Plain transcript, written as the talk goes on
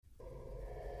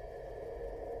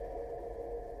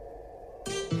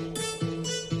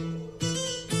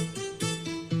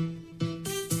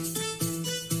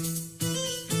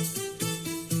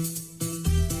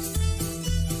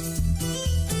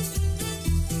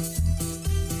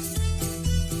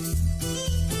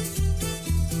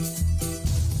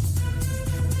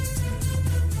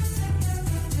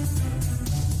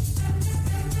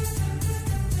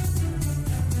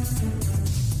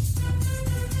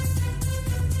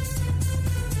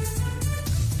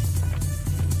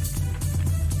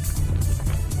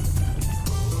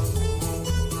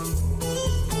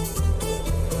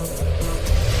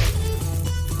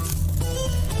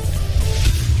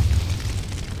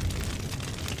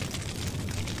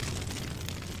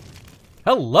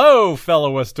Hello,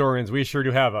 fellow historians. We sure do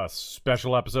have a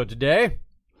special episode today.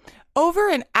 Over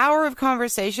an hour of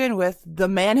conversation with the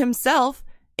man himself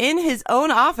in his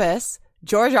own office,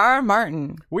 George R.R.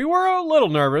 Martin. We were a little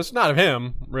nervous, not of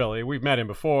him, really. We've met him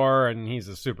before, and he's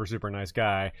a super, super nice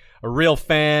guy. A real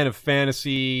fan of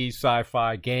fantasy,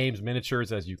 sci-fi, games,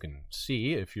 miniatures, as you can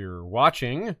see if you're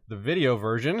watching the video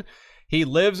version. He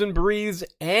lives and breathes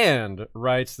and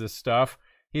writes this stuff.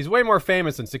 He's way more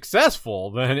famous and successful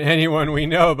than anyone we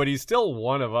know, but he's still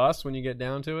one of us when you get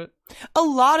down to it. A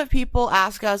lot of people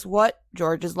ask us what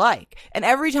George is like. And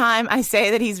every time I say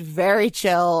that he's very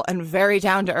chill and very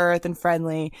down to earth and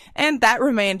friendly. And that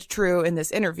remained true in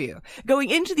this interview. Going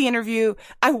into the interview,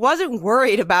 I wasn't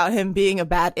worried about him being a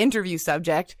bad interview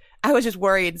subject. I was just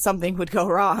worried something would go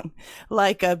wrong,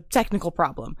 like a technical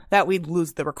problem, that we'd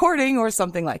lose the recording or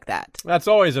something like that. That's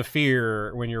always a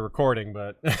fear when you're recording,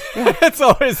 but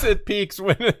it peaks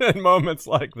when in moments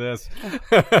like this.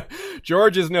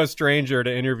 George is no stranger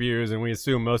to interviews, and we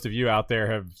assume most of you out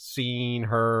there have seen,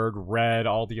 heard, read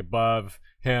all the above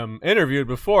him interviewed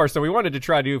before. So we wanted to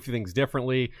try to do a few things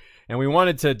differently, and we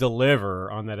wanted to deliver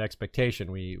on that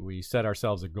expectation. We set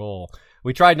ourselves a goal.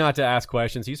 We tried not to ask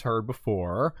questions he's heard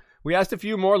before. We asked a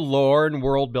few more lore and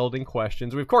world-building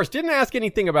questions. We, of course, didn't ask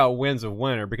anything about Winds of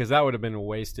Winter because that would have been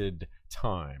wasted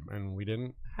time, and we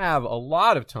didn't have a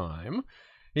lot of time.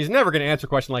 He's never going to answer a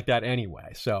question like that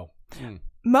anyway, so...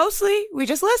 Mostly, we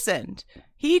just listened.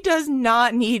 He does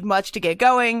not need much to get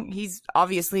going. He's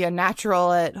obviously a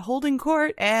natural at holding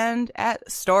court and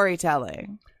at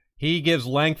storytelling. He gives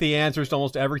lengthy answers to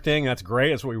almost everything. That's great.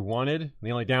 That's what we wanted.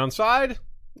 The only downside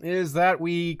is that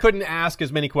we couldn't ask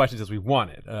as many questions as we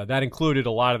wanted. That included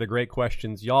a lot of the great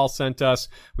questions y'all sent us.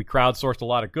 We crowdsourced a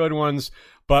lot of good ones,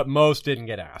 but most didn't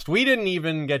get asked. We didn't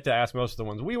even get to ask most of the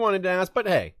ones we wanted to ask, but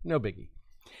hey, no biggie.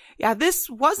 Yeah, this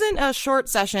wasn't a short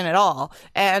session at all,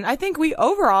 and I think we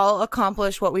overall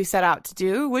accomplished what we set out to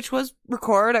do, which was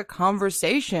record a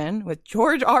conversation with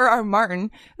George R.R.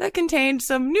 Martin that contained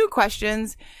some new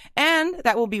questions, and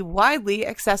that will be widely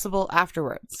accessible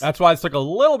afterwards. That's why it took a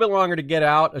little bit longer to get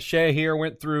out. Ashay here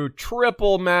went through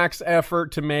triple max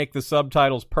effort to make the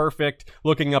subtitles perfect,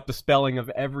 looking up the spelling of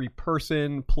every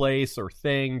person, place, or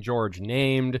thing George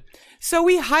named. So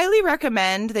we highly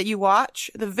recommend that you watch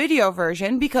the video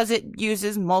version because it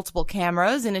uses multiple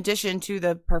cameras in addition to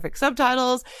the perfect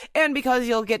subtitles, and because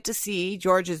you'll get to see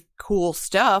George's cool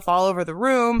stuff all over the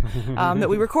room that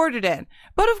we recorded in.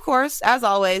 But of course, as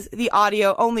always, the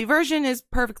audio-only version is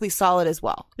perfectly solid as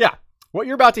well. Yeah. What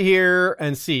you're about to hear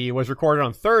and see was recorded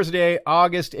on Thursday,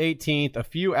 August 18th, a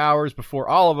few hours before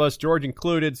all of us, George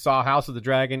included, saw House of the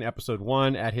Dragon Episode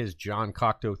 1 at his John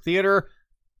Cocteau Theater.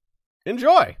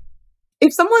 Enjoy!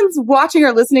 If someone's watching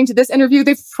or listening to this interview,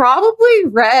 they've probably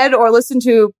read or listened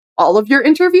to all of your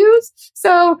interviews.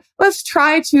 So let's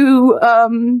try to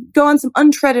go on some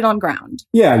untreaded on ground.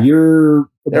 Yeah,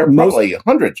 there are probably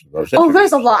hundreds of those interviews. Oh,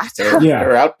 there's a lot.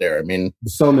 They're out there. I mean,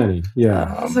 so many.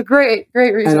 Yeah. That's a great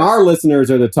resource. And our listeners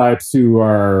are the types who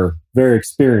are very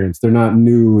experienced. They're not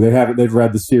new. They've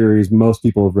read the series. Most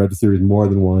people have read the series more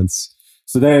than once.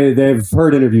 So they've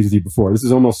heard interviews with you before. This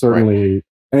is almost certainly... Right.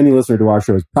 Any listener to our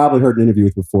show has probably heard an interview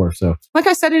with before. So, like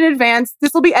I said in advance,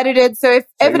 this will be edited. So if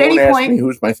at any point,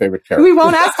 who's my favorite character, we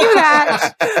won't ask you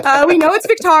that. We know it's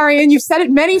Victorian. You've said it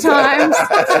many times,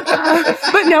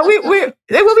 but no, it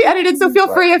will be edited. So feel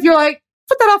free if you're like,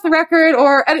 put that off the record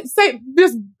or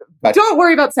don't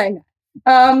worry about saying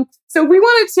that. So we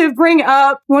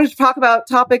wanted to talk about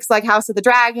topics like House of the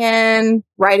Dragon,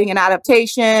 writing and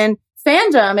adaptation,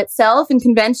 fandom itself and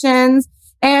conventions,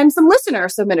 and some listener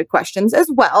submitted questions as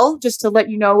well, just to let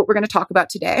you know what we're going to talk about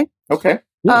today. Okay.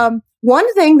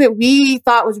 One thing that we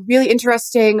thought was really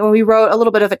interesting when we wrote a little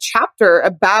bit of a chapter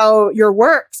about your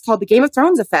works called The Game of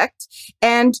Thrones Effect.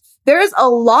 And there's a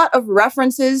lot of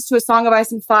references to A Song of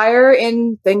Ice and Fire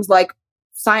in things like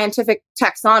scientific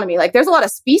taxonomy. Like there's a lot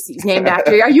of species named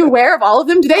after you. Are you aware of all of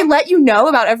them? Do they let you know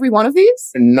about every one of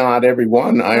these? Not every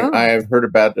one. I've heard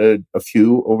about a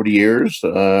few over the years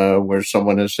where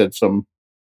someone has said some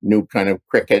new kind of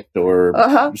cricket or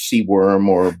sea worm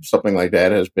or something like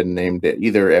that has been named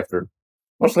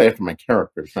mostly after my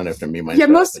characters, not after me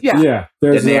myself. Yeah.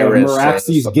 There's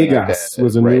Meraxes gigas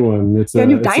was a new one. It's a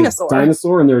new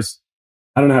dinosaur. And there's,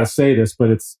 I don't know how to say this,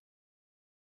 but it's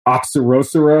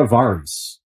Oxyrocera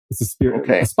varis. It's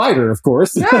a spider, of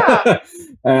course. Yeah.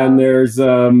 And there's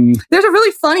a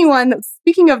really funny one.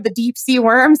 Speaking of the deep sea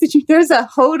worms, there's a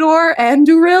Hodor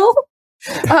Anduril.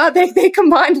 They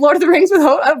combined Lord of the Rings with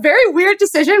a very weird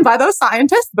decision by those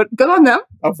scientists, but good on them.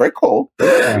 Oh, very cool.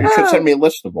 You should send me a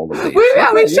list of all of these.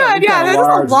 We should. Yeah, there's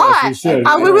a lot.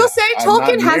 We will say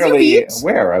Tolkien has you beat.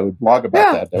 Aware. I would blog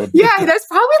about that. There's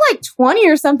probably like 20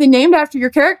 or something named after your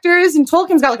characters, and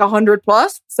Tolkien's got like 100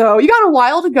 plus. So you got a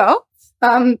while to go.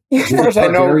 As far as I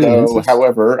know, though,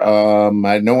 however,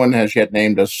 no one has yet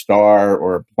named a star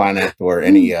or a planet or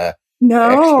any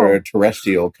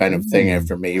extraterrestrial kind of thing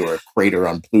after me, or a crater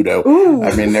on Pluto. Ooh.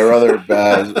 I mean, there are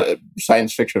other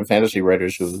science fiction fantasy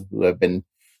writers who have been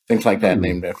things like that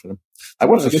named after them. I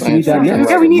was a science fiction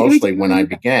writer mostly when I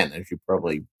began, as you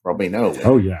probably know.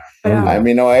 Oh yeah. I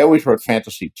mean, I always wrote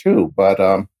fantasy too, but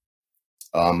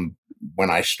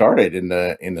when I started in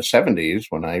the 70s,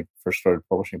 when I first started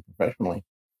publishing professionally,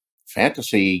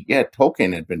 fantasy,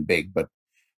 Tolkien had been big, but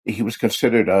he was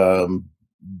considered a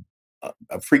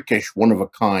freakish, one of a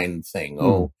kind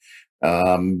thing.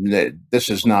 This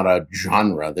is not a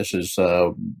genre. This is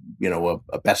a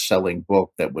best-selling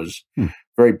book that was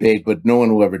very big, but no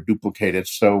one will ever duplicate it.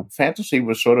 So fantasy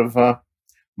was sort of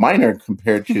minor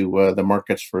compared to the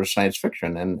markets for science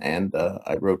fiction, and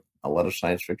I wrote a lot of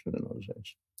science fiction in those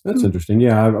days. That's interesting.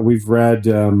 Yeah, we've read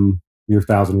your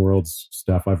Thousand Worlds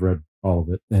stuff. I've read all of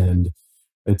it, and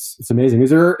it's amazing.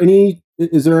 Is there any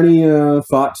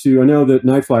thought to? I know that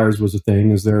Night Flyers was a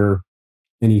thing. Is there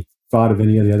any thought of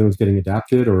any of the other ones getting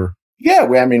adapted, or? Yeah,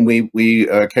 we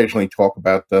occasionally talk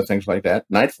about things like that.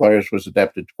 Night Flyers was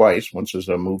adapted twice. Once as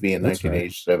a movie in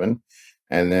 1987, right.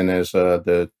 And then as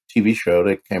the TV show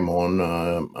that came on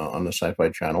the Sci-Fi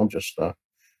Channel just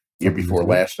year before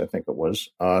last, I think it was.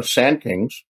 Sand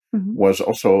Kings was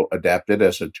also adapted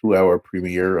as a 2-hour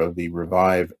premiere of the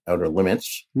Revive Outer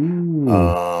Limits. And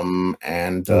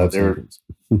there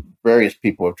various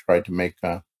people have tried to make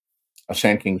a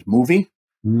Sand Kings movie.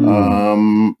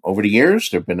 Over the years,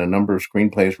 there have been a number of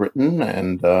screenplays written,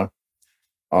 and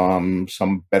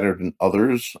some better than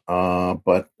others.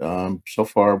 But so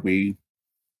far, we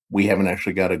haven't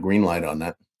actually got a green light on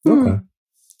that. Okay.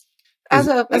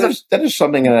 That is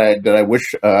something that I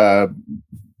wish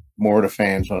more of the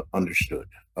fans understood.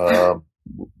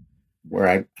 Where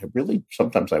I really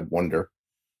sometimes I wonder.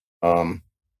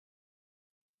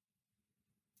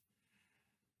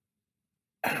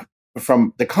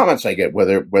 From the comments I get,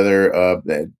 whether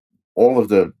all of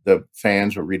the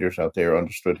fans or readers out there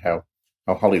understood how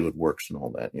Hollywood works and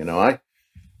all that.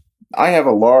 I have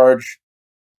a large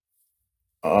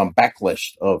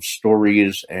backlist of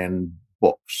stories and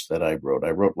books that I wrote.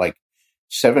 I wrote like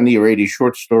 70 or 80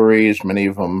 short stories, many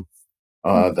of them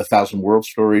the Thousand Worlds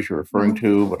stories you're referring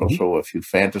to, but also a few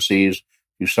fantasies, a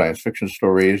few science fiction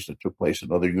stories that took place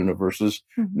in other universes,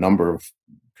 a number of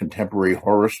contemporary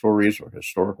horror stories or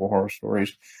historical horror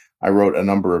stories. I wrote a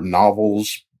number of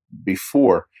novels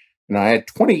before. I had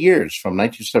 20 years from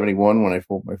 1971 when I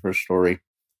told my first story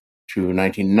to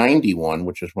 1991,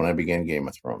 which is when I began Game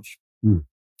of Thrones.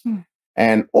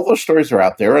 And all those stories are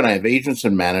out there, and I have agents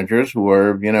and managers who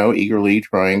are, eagerly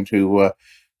trying to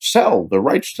sell the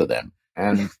rights to them.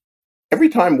 And every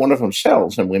time one of them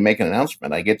sells and we make an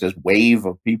announcement, I get this wave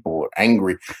of people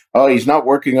angry. Oh, he's not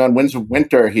working on Winds of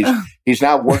Winter. He's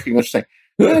now working on thing.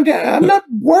 I'm not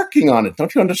working on it.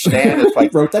 Don't you understand? It's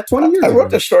like you wrote that 20 years ago. I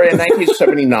wrote the story in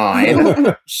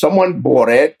 1979. Someone bought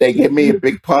it. They gave me a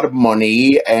big pot of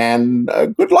money, and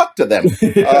good luck to them.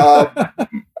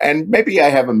 And maybe I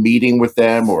have a meeting with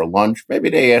them or a lunch. Maybe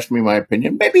they ask me my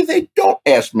opinion. Maybe they don't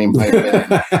ask me my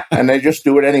opinion, and they just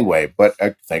do it anyway. But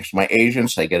thanks to my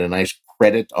agents, I get a nice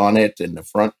credit on it in the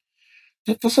front.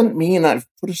 That doesn't mean I've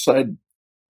put aside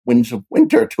Winds of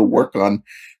Winter to work on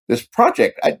this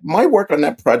project. My work on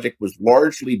that project was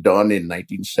largely done in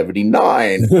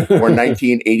 1979 or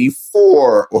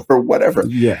 1984 or whatever.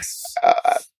 Yes.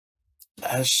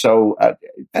 So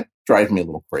that drives me a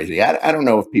little crazy. I don't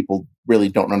know if people really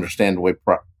don't understand the way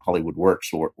Hollywood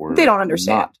works, or they don't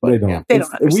understand. Not, but, they don't. Yeah. They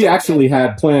don't understand. We actually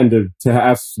had planned to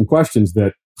ask some questions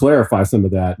that clarify some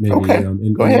of that, maybe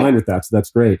in line with that. So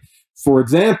that's great. For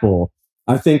example,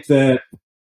 I think that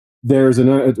there's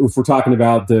if we're talking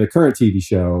about the current TV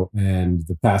show and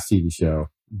the past TV show,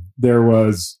 there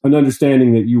was an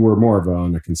understanding that you were more of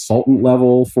on a consultant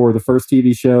level for the first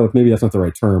TV show. Maybe that's not the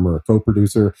right term, or a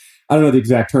co-producer. I don't know the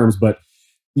exact terms, but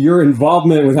your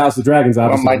involvement with House of Dragons,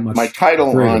 obviously. My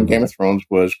title on Game of Thrones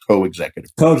was co-executive.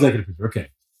 Co-executive producer, okay.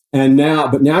 And now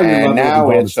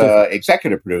it's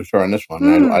executive producer on this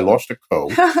one. I lost a co.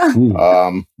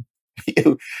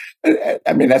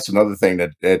 I mean, that's another thing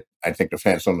that I think the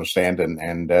fans don't understand,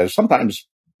 and sometimes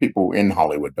people in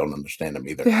Hollywood don't understand them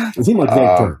either. Yeah. It seems like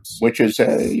vague terms. Which is,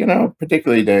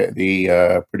 particularly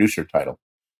the producer title.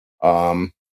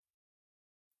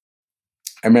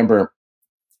 I remember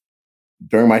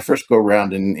during my first go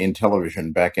round in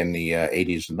television back in the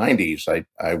 80s and 90s,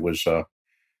 I was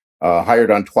hired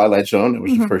on Twilight Zone. It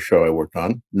was the first show I worked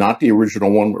on. Not the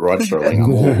original one with Rod Serling.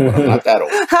 I'm old, but I'm not that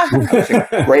old. I was in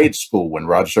grade school when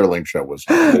Rod Serling's show was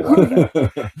on.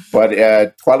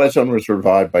 But Twilight Zone was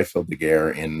revived by Phil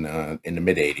DeGuerre in the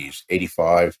mid-80s,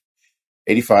 85,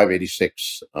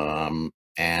 86.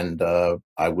 And I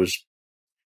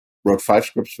wrote 5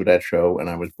 scripts for that show, and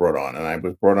I was brought on. And I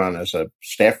was brought on as a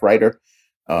staff writer.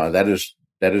 That is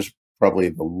probably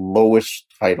the lowest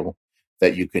title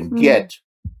that you can get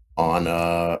on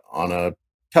a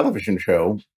television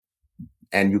show,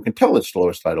 and you can tell it's the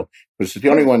lowest title because it's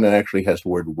the only one that actually has the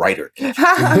word writer in it.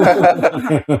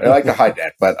 I like to hide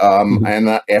that, but and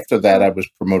after that, I was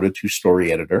promoted to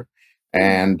story editor,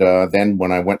 and then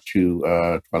when I went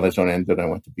to Twilight Zone ended, I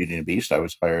went to Beauty and the Beast. I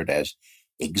was hired as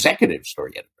executive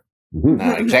story editor.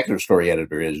 Now, executive story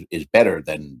editor is better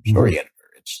than story editor.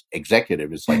 It's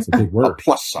executive. It's like a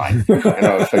plus sign.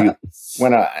 So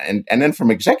and then from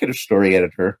executive story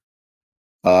editor,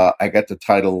 I got the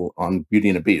title on Beauty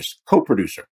and the Beast,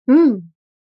 co-producer.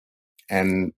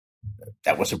 And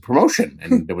that was a promotion,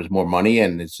 and there was more money,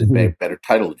 and it's a better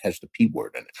title. It has the P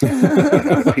word in it.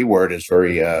 The P word is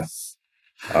very,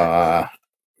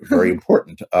 very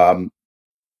important.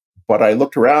 But I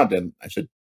looked around and I said,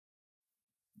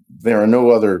 there are no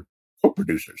other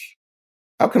co-producers.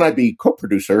 How can I be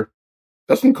co-producer?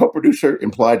 Doesn't co-producer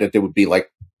imply that there would be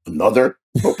like another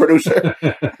co-producer?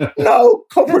 No,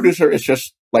 co-producer is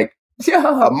just like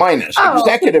a minus.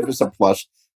 Executive is a plus.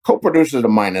 Co-producer is a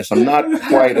minus. I'm not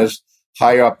quite as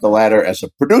high up the ladder as a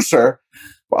producer.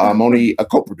 I'm only a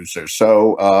co-producer.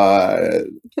 So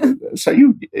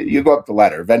you go up the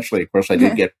ladder. Eventually, of course, I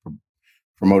did get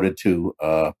promoted to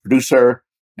producer.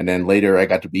 And then later I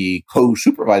got to be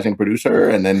co-supervising producer,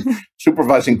 and then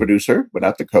supervising producer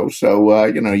without the co. So,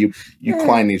 you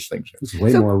climb these things. It's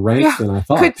way more ranks than I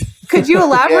thought. Could you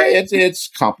elaborate? Yeah, it's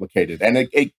complicated, and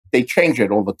they change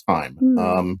it all the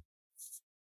time.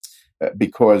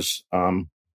 Because an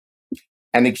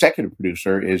executive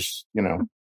producer is,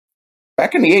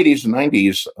 back in the 80s and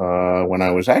 90s, when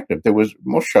I was active,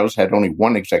 most shows had only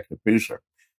one executive producer,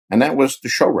 and that was the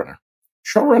showrunner.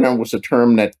 Showrunner was a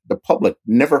term that the public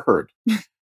never heard.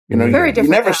 You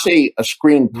never see a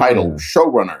screen title,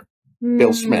 showrunner,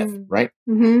 Bill Smith, right?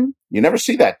 You never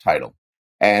see that title.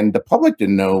 And the public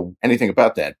didn't know anything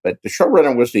about that. But the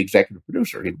showrunner was the executive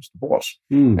producer. He was the boss.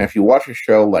 And if you watch a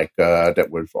show like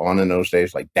that was on in those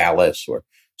days, like Dallas or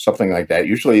something like that,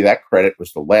 usually that credit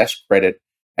was the last credit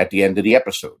at the end of the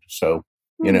episode. So,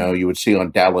 you would see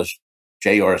on Dallas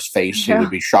JR's face. He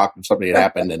would be shocked when something had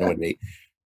happened, and it would be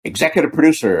executive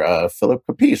producer, Philip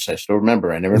Capiz. I still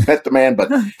remember. I never met the man, but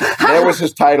there was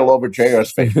his title over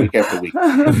JR's face week after week.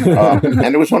 And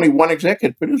there was only one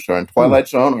executive producer. On Twilight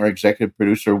Zone, our executive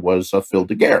producer was Phil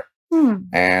DeGuerre.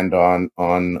 And on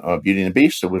Beauty and the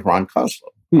Beast, it was Ron Koslow.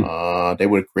 They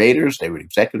were the creators. They were the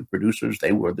executive producers.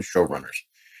 They were the showrunners.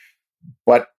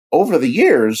 But over the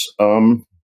years, I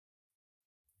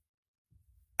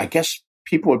guess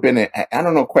people have been, I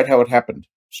don't know quite how it happened.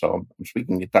 So I'm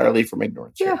speaking entirely from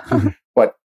ignorance here.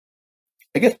 But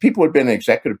I guess people had been an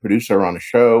executive producer on a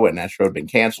show, and that show had been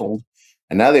canceled.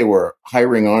 And now they were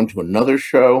hiring on to another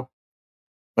show,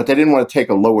 but they didn't want to take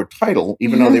a lower title,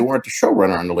 even though they weren't the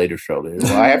showrunner on the later show.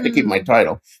 I have to keep my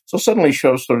title. So suddenly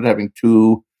shows started having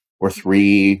 2 or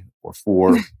 3 or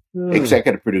 4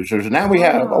 executive producers. And now we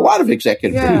have a lot of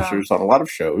executive producers on a lot of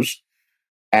shows.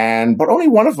 But only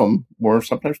one of them, or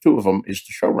sometimes 2 of them, is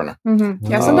the showrunner.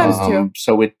 Yeah, sometimes 2.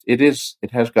 So it has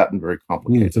gotten very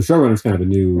complicated. So showrunner is kind of a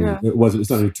new. It's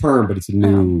not a new term, but it's a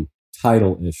new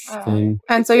title-ish thing.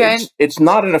 And so it's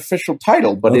not an official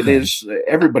title, but it is.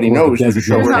 Everybody knows who the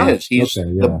showrunner is. He's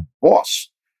the boss.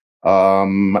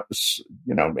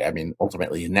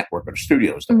 Ultimately, a network or the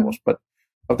studio is the boss, but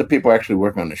of the people actually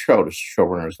working on the show, the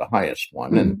showrunner is the highest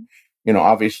one, and.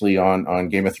 Obviously on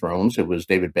Game of Thrones, it was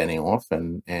David Benioff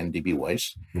and D.B.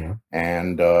 Weiss.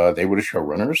 And they were the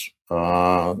showrunners.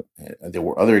 There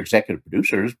were other executive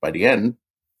producers by the end,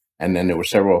 and then there were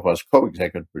several of us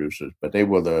co-executive producers, but they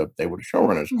were the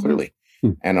showrunners, clearly.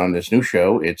 And on this new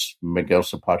show, it's Miguel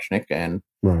Sapochnik and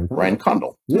Ryan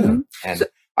Condal. And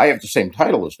I have the same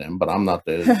title as them, but I'm not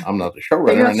the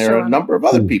showrunner, and there are a number of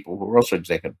other people who are also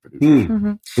executive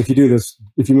producers. If you do this,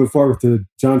 if you move forward with the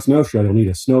Jon Snow show, you'll need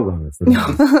a snow runner for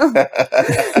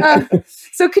that.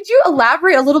 So could you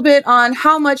elaborate a little bit on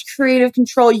how much creative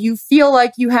control you feel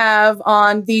like you have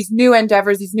on these new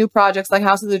endeavors, these new projects like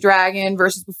House of the Dragon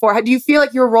versus before? Do you feel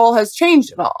like your role has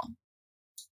changed at all?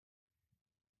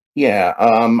 Yeah,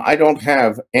 I don't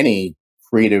have any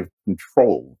creative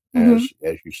control, as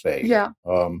you say. Yeah.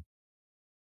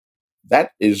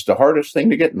 That is the hardest thing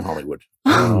to get in Hollywood.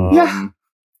 Yeah.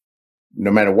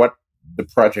 No matter what the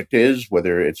project is,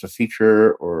 whether it's a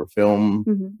feature or a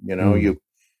film, you know,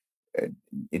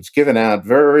 it's given out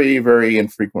very, very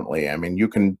infrequently. I mean, you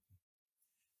can,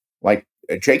 like,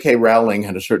 J.K. Rowling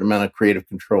had a certain amount of creative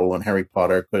control on Harry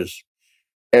Potter because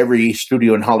every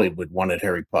studio in Hollywood wanted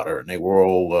Harry Potter, and they were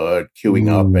all queuing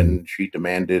up, and she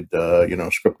demanded, you know,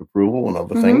 script approval and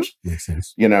other things. Makes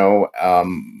sense. You know,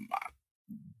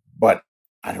 but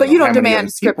I don't know you don't how many demand other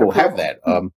script people have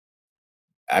approval.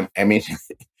 that. I mean,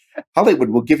 Hollywood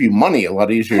will give you money a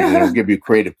lot easier than it'll give you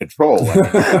creative control.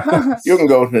 I mean, you can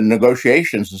go to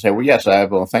negotiations and say, well, yes,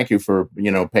 thank you for,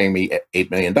 you know, paying me $8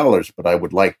 million, but I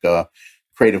would like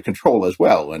creative control as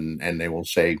well. And they will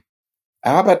say,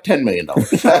 how about $10 million?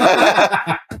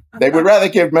 They would rather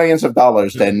give millions of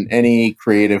dollars than any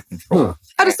creative control.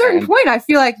 At a certain point, I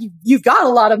feel like you've got a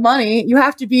lot of money. You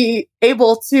have to be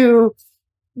able to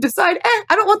decide,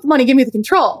 I don't want the money, give me the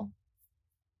control.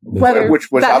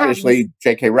 Which was obviously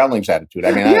J.K. Rowling's attitude.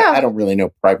 I mean, I don't really know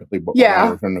privately what went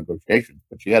on with her negotiations,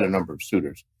 but she had a number of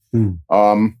suitors.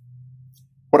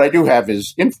 What I do have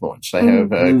is influence. I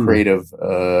have creative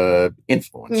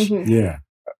influence. Yeah.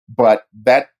 But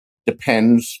that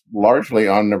depends largely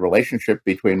on the relationship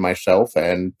between myself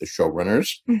and the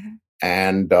showrunners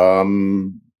and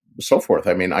so forth.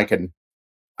 I mean, I can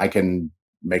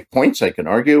make points, I can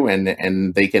argue,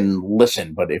 and they can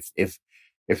listen. But if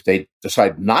they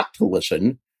decide not to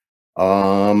listen,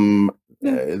 then,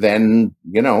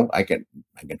 you know, I can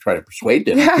try to persuade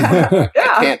them. I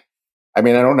can't. I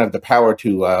mean, I don't have the power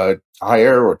to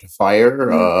hire or to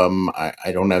fire.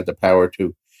 I don't have the power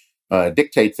to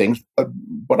dictate things,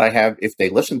 but I have, if they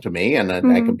listen to me, and I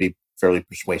can be fairly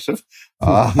persuasive,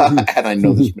 and I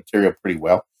know this material pretty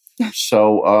well.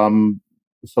 So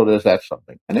there's that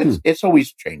something, and it's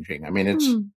always changing. I mean, it's.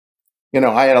 You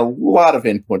know, I had a lot of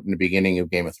input in the beginning of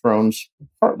Game of Thrones,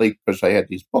 partly because I had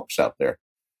these books out there.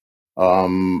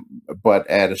 But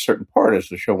at a certain part, as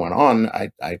the show went on,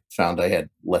 I found I had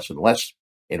less and less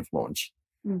influence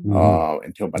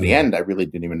until by the end, I really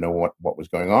didn't even know what was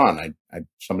going on. I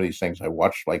some of these things I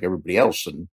watched like everybody else,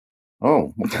 and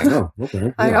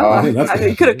okay. I know.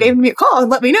 You could have given me a call and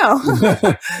let me know.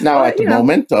 Now, at the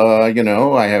moment, you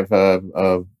know, I have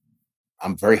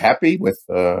I'm very happy with.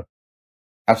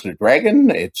 House of the Dragon,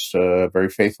 it's a very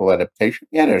faithful adaptation.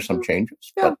 Yeah, there's some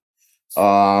changes, but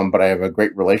I have a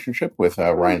great relationship with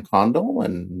Ryan Condal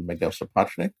and Miguel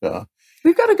Sapochnik.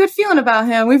 We've got a good feeling about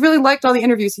him. We've really liked all the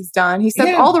interviews he's done. He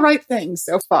said all the right things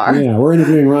so far. Yeah, we're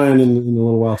interviewing Ryan in a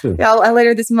little while too. Yeah,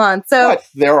 later this month. So, but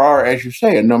there are, as you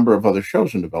say, a number of other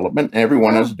shows in development. And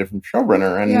everyone has a different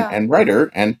showrunner and writer,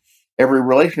 and every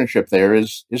relationship there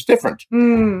is different.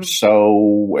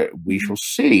 So we shall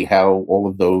see how all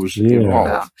of those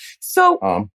evolve.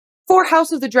 So for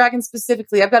House of the Dragon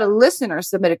specifically, I've got a listener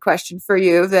submitted question for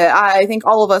you that I think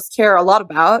all of us care a lot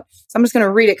about. So I'm just going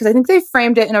to read it because I think they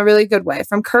framed it in a really good way.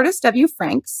 From Curtis W.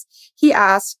 Franks, he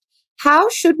asked, how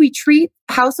should we treat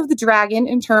House of the Dragon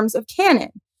in terms of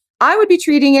canon? I would be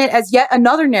treating it as yet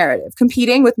another narrative,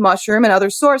 competing with Mushroom and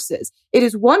other sources. It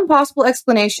is one possible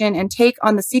explanation and take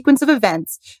on the sequence of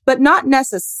events, but not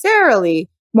necessarily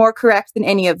more correct than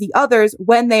any of the others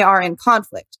when they are in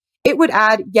conflict. It would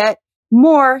add yet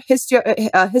more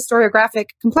historiographic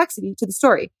complexity to the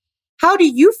story. How do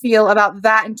you feel about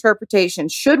that interpretation?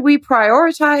 Should we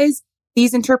prioritize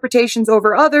these interpretations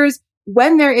over others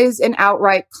when there is an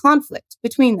outright conflict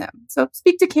between them? So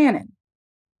speak to canon.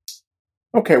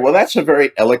 Okay, well, that's a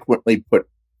very eloquently put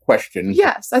question.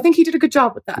 Yes, I think he did a good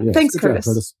job with that. Yes, thanks,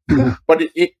 Curtis. But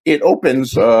it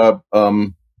opens, you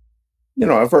know,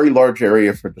 a very large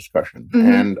area for discussion.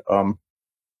 And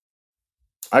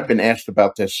I've been asked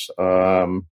about this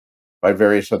by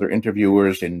various other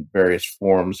interviewers in various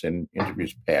forms in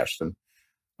interviews past. And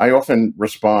I often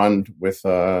respond with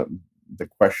the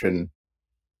question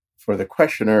for the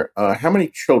questioner, how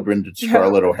many children did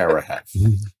Scarlett O'Hara have?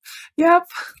 Yep.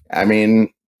 I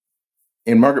mean,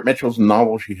 in Margaret Mitchell's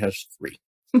novel, she has 3.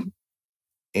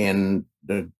 In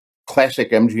the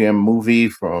classic MGM movie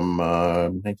from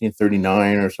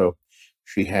 1939 or so,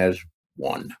 she has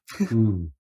 1.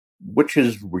 Which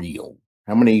is real?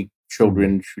 How many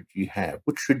children should you have?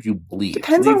 Which should you believe?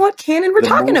 Depends on what canon we're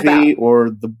talking about. Or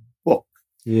the book.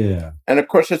 Yeah. And of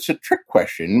course, it's a trick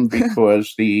question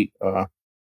because the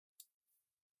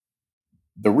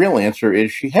real answer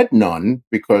is she had none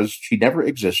because she never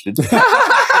existed.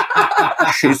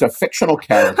 She's a fictional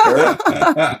character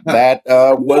that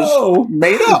was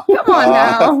made up. Come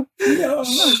on now.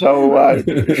 So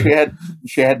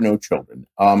she had no children.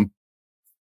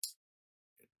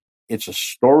 it's a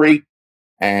story,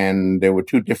 and there were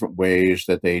two different ways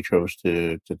that they chose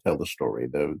to tell the story.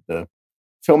 The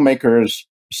filmmakers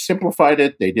simplified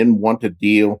it. They didn't want to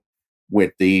deal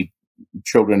with the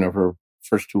children of her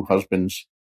first two husbands.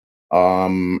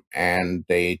 And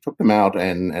they took them out,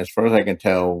 and as far as I can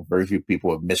tell, very few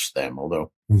people have missed them,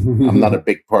 although I'm not a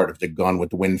big part of the Gone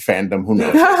with the Wind fandom. Who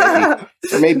knows?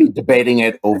 They may be debating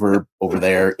it over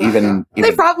there. Even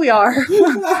they probably are.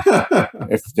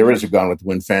 If there is a Gone with the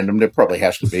Wind fandom, there probably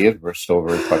has to be. We're still a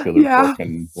very popular book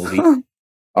and movie.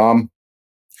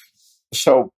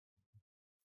 So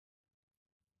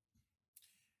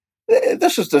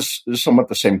this is somewhat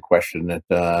the same question that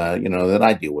that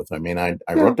I deal with. I mean, I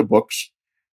wrote the books.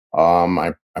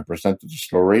 I presented the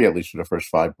story, at least for the first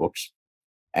 5 books,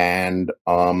 and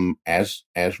as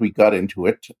we got into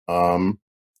it,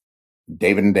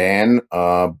 David and Dan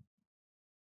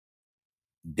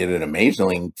did an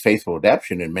amazingly faithful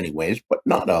adaptation in many ways, but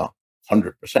not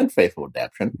 100% faithful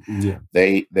adaptation. Yeah.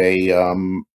 They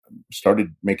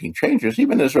started making changes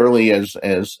even as early as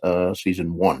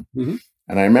season 1. Mm-hmm.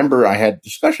 And I remember I had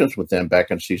discussions with them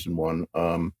back in season 1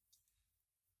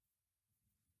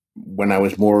 when I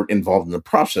was more involved in the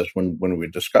process, when we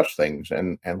would discuss things,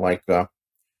 and like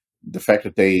the fact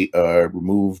that they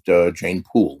removed Jane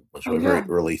Poole was a very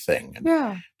early thing.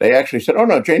 And they actually said, "Oh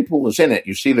no, Jane Poole is in it.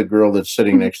 You see the girl that's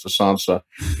sitting next to Sansa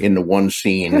in the one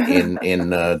scene in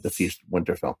the Feast of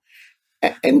Winterfell."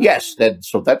 And yes,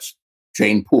 that's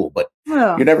Jane Poole, but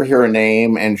you never hear her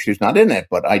name, and she's not in it.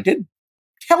 But I did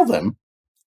tell them,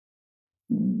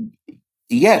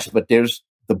 yes, but there's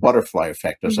the butterfly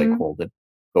effect, as I called it,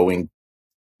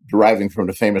 deriving from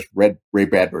the famous Ray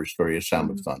Bradbury story, A Sound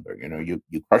of Thunder. You know, you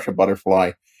crush a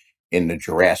butterfly in the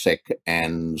Jurassic,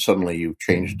 and suddenly you've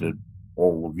changed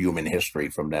all of human history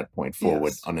from that point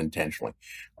forward unintentionally.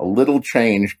 A little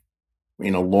change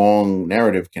in a long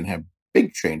narrative can have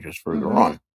big changes further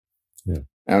on. Yeah.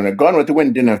 And Gone with the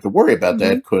Wind didn't have to worry about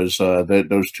that, because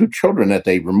those two children that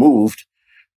they removed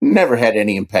never had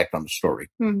any impact on the story.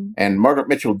 And Margaret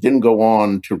Mitchell didn't go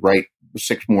on to write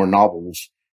 6 more novels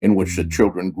in which the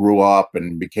children grew up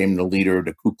and became the leader of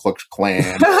the Ku Klux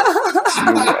Klan,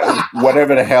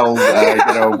 whatever the hell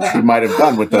she might have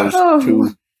done with those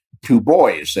two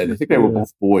boys. And I think they were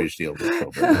both boys, the older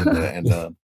children,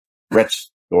 and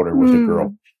Rhett's daughter was a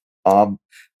girl.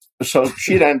 So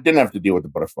she didn't have to deal with the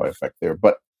butterfly effect there.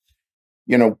 But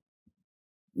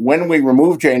when we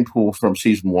removed Jane Poole from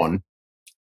season 1,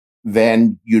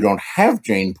 then you don't have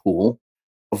Jane Poole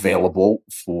available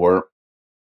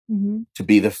to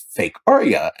be the fake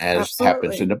Arya, as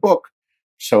happens in the book.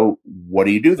 So what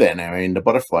do you do then? I mean, the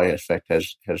butterfly effect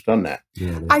has done that.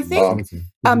 I think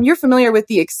you're familiar with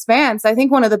The Expanse. I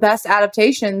think one of the best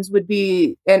adaptations would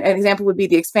be, an example would be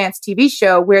The Expanse TV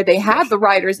show, where they had the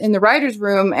writers in the writer's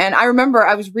room. And I remember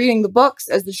I was reading the books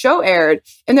as the show aired,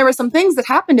 and there were some things that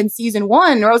happened in season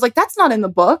 1 where I was like, that's not in the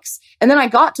books. And then I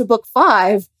got to book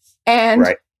 5, and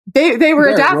they were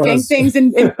adapting things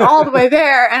in all the way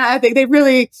there. And I think it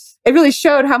really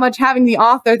showed how much having the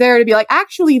author there to be like,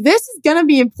 actually, this is going to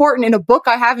be important in a book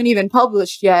I haven't even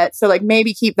published yet. So like,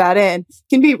 maybe keep that in,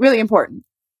 can be really important.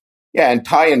 Yeah. And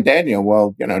Ty and Daniel,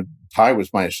 well, Ty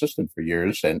was my assistant for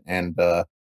years and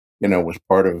was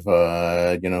part of,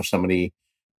 some of the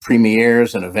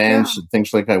premieres and events and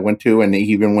things like I went to. And he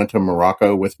even went to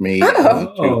Morocco with me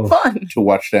fun to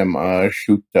watch them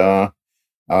shoot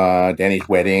Danny's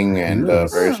wedding and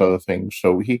various other things.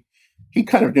 So he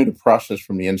kind of knew the process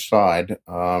from the inside.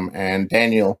 And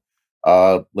Daniel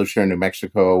lives here in New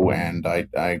Mexico, and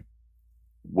I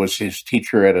was his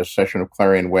teacher at a session of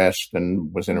Clarion West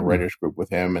and was in a writers group with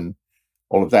him and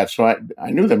all of that. So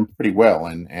I knew them pretty well.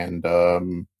 And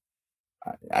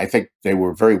I think they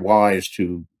were very wise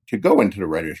to go into the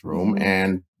writers room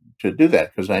and to do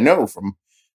that, because I know from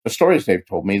the stories they've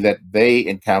told me that they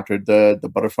encountered the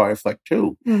butterfly effect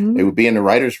too. They would be in the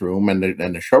writer's room, and the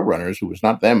showrunners, who was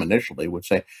not them initially, would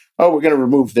say, "Oh, we're going to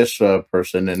remove this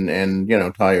person,"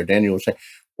 and Ty or Daniel would say,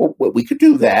 "Well, we could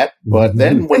do that, but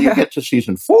then when you get to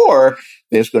season 4,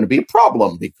 there's going to be a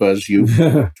problem because you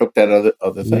took that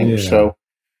other thing." Yeah. So,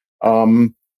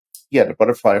 the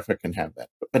butterfly effect can have that.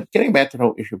 But getting back to the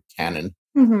whole issue of canon,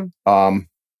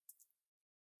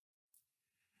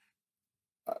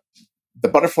 the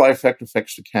butterfly effect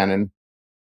affects the canon,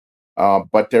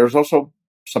 but there's also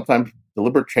sometimes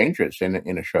deliberate changes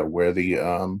in a show where the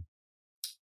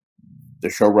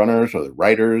showrunners or the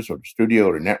writers or the studio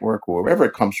or the network or wherever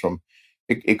it comes from,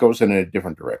 it goes in a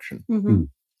different direction.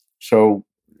 So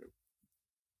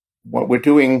what we're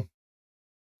doing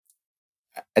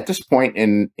at this point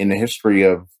in the history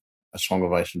of A Song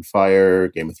of Ice and Fire,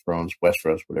 Game of Thrones,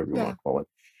 Westeros, whatever you want to call it,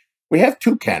 we have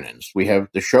two canons. We have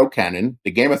the show canon,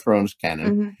 the Game of Thrones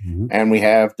canon, Mhm. and we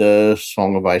have the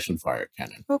Song of Ice and Fire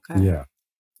canon. Okay. Yeah.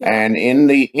 And in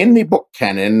the book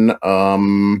canon,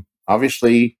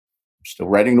 obviously, I'm still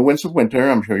writing The Winds of Winter.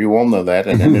 I'm sure you all know that.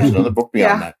 And then there's another book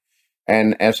beyond that.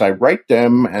 And as I write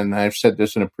them, and I've said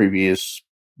this in a previous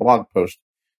blog post,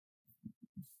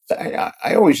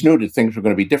 I always knew that things were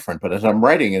going to be different. But as I'm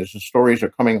writing, as the stories are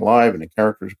coming alive and the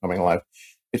characters are coming alive,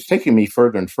 it's taking me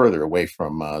further and further away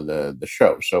from the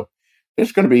show. So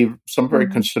there's going to be some very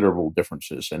considerable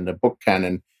differences. And the book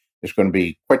canon is going to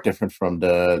be quite different from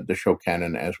the show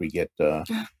canon as we get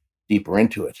deeper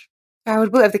into it. I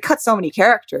would believe if they cut so many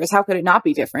characters, how could it not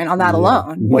be different on that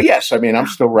alone? Well, yes. I mean, I'm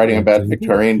still writing about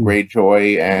Victorian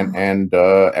Greyjoy and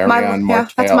Arianne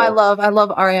Martell. That's my love. I love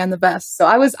Arianne the best. So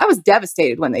I was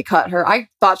devastated when they cut her. I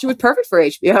thought she was perfect for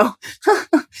HBO.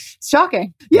 It's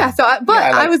shocking. Yeah. So,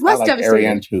 I was less devastated.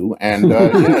 Arianne too, and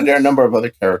there are a number of other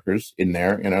characters in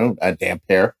there.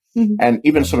 Damphair. And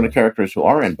even some of the characters who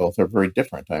are in both are very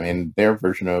different. I mean, their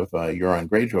version of Euron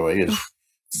Greyjoy is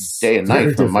day and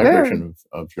night from my version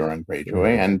of Euron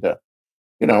Greyjoy, and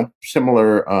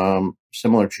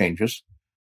similar changes.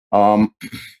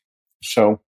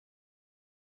 So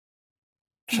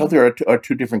there are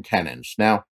two different canons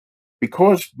now,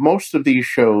 because most of these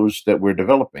shows that we're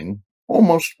developing,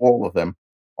 almost all of them,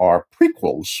 are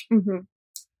prequels.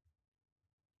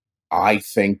 I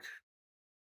think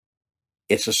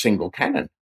it's a single canon,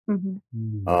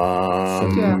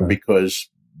 because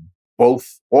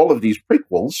all of these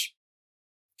prequels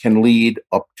can lead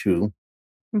up to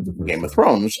Game of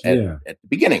Thrones at the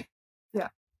beginning. Yeah.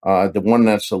 The one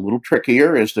that's a little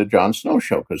trickier is the Jon Snow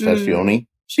show, because that's the only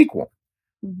sequel.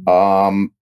 That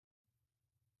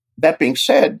being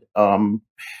said,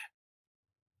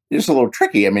 it's a little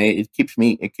tricky. I mean, it keeps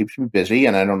me busy,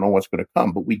 and I don't know what's going to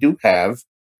come. But we do have,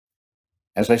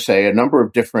 as I say, a number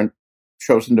of different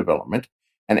shows in development,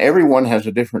 and everyone has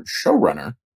a different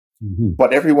showrunner.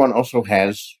 But everyone also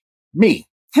has me,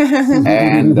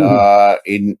 and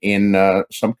in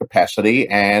some capacity,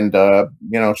 and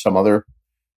some other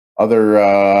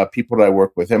people that I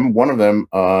work with him. One of them,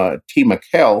 T.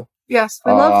 McKell. Yes,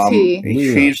 I love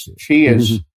T. She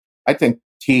is. I think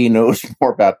T knows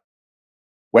more about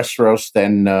Westeros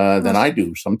than I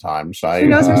do. Sometimes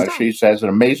she has an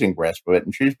amazing grasp of it,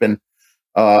 and she's been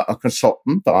a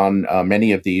consultant on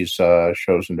many of these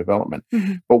shows in development.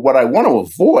 But what I want to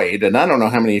avoid, and I don't know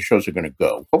how many shows are going to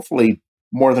go, hopefully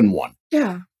more than one.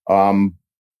 Yeah.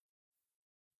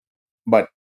 But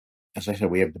as I said,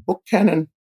 we have the book canon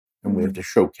and we have the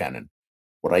show canon.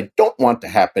 What I don't want to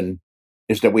happen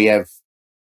is that we have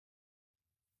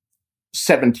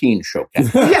 17 show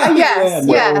canons.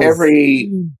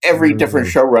 Every different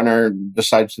showrunner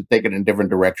decides to take it in a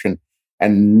different direction.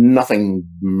 And nothing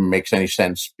makes any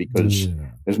sense because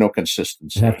there's no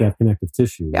consistency. You have to have connective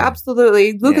tissue. Yeah,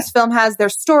 absolutely. Lucasfilm has their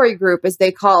story group, as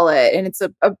they call it. And it's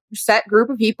a set group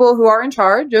of people who are in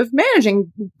charge of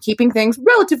managing, keeping things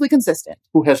relatively consistent.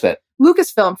 Who has that?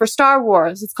 Lucasfilm for Star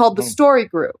Wars. It's called the story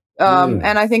group.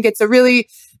 And I think it's a really...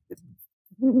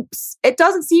 It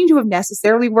doesn't seem to have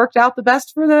necessarily worked out the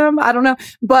best for them. I don't know,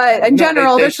 but in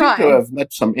general, they're trying. They seem to have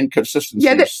let some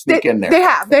inconsistencies sneak in there. They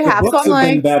have. The So books have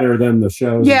been better than the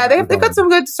shows. Yeah, they've got some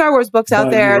good Star Wars books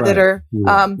out there that are,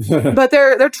 but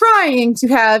they're trying to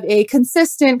have a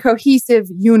consistent, cohesive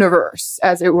universe,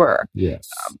 as it were. Yes.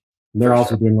 They're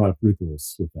also doing a lot of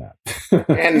prequels with that.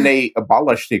 And they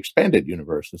abolished the expanded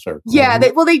universe.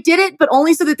 They did it, but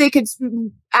only so that they could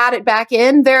add it back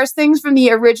in. There's things from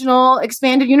the original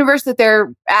expanded universe that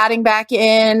they're adding back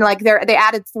in, like they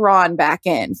added Thrawn back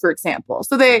in, for example.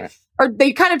 So they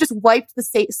kind of just wiped the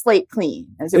slate clean,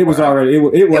 as it was were. already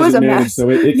it wasn't a managed, mess. so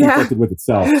it conflicted with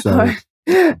itself. So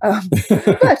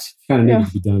But kind of needed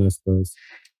to be done, I suppose.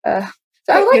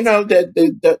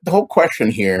 The whole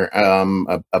question here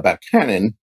about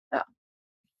canon.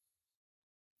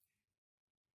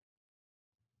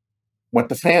 What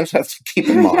the fans have to keep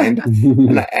in mind,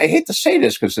 and I hate to say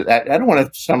this because I don't want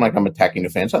to sound like I'm attacking the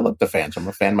fans. I love the fans. I'm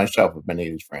a fan myself of many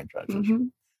of these franchises.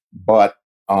 But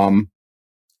we're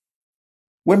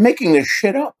making this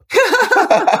shit up.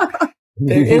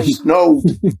 There is no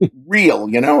real,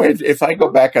 if I go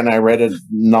back and I read a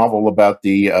novel about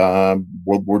the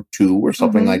World War II or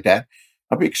something like that,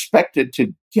 I'll be expected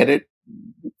to get it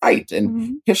right.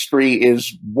 And history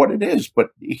is what it is. But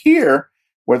here,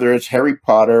 whether it's Harry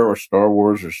Potter or Star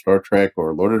Wars or Star Trek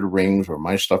or Lord of the Rings or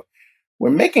my stuff,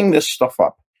 we're making this stuff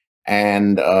up.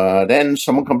 And then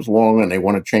someone comes along and they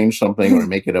want to change something or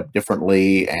make it up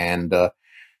differently. And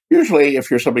Usually, if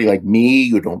you're somebody like me,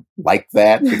 you don't like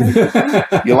that.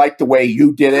 You like the way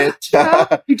you did it.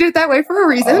 You did it that way for a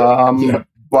reason.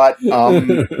 But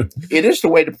it is the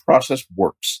way the process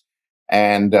works.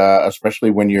 And especially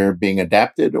when you're being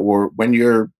adapted or when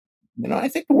you're, I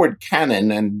think the word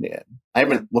canon, and I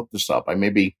haven't looked this up, I may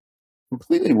be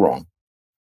completely wrong,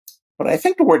 but I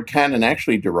think the word canon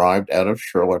actually derived out of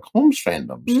Sherlock Holmes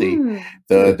fandoms,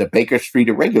 the Baker Street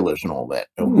Irregulars and all that,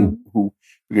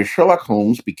 because Sherlock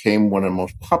Holmes became one of the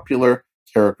most popular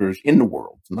characters in the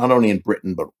world, not only in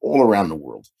Britain, but all around the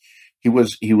world. He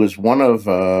was one of,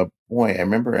 I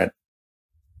remember at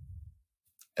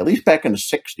least back in the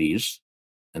 60s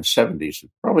and 70s,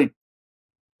 it's probably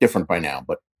different by now,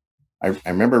 but I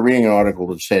remember reading an article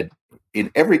that said,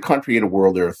 in every country in the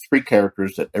world, there are 3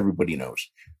 characters that everybody knows: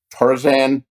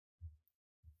 Tarzan,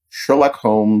 Sherlock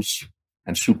Holmes,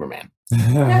 and Superman.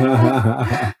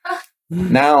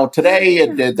 Now, today,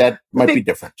 that might be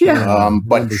different.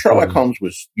 But Sherlock Holmes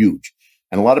was huge.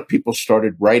 And a lot of people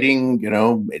started writing,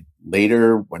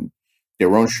 later when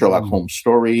their own Sherlock Holmes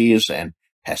stories and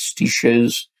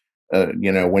pastiches.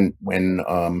 When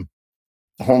the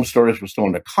Holmes stories were still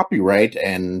under copyright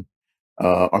and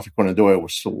Arthur Conan Doyle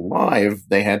was still alive,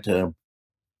 they had to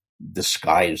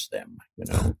disguise them.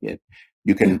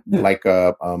 You can I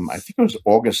think it was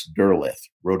August Derleth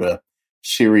wrote a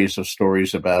series of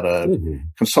stories about a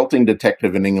consulting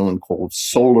detective in England called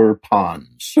Solar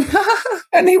Ponds.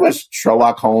 And he was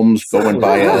Sherlock Holmes going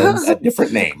by a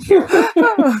different name.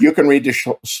 You can read the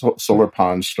Solar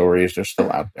Ponds stories. They're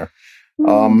still out there.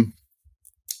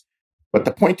 But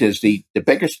the point is, the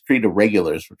Baker Street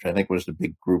Irregulars, which I think was the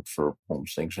big group for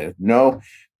Holmes things, said, no,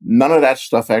 none of that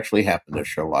stuff actually happened to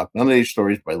Sherlock. None of these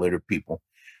stories by later people.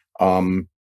 The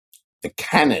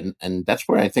canon, and that's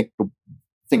where I think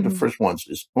the first ones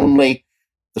is only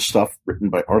the stuff written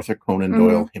by Arthur Conan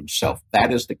Doyle himself.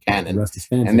 That is the canon.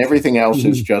 And everything else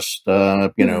is just,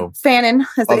 fanon,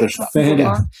 as other they stuff.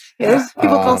 Fanon.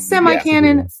 People call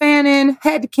semi-canon, fanon,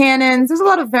 head canons. There's a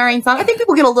lot of variants on. I think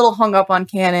people get a little hung up on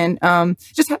canon.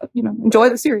 Just, enjoy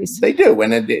the series. They do.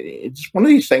 And it's one of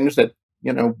these things that,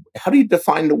 how do you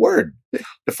define the word?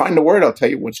 Define the word, I'll tell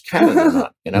you what's canon or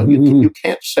not. You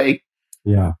can't say,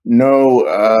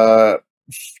 no,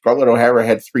 Scarlett O'Hara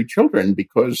had 3 children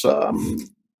because,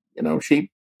 she...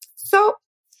 So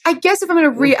I guess if I'm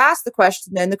going to re-ask the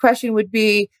question, then the question would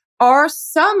be, are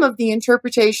some of the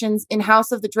interpretations in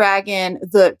House of the Dragon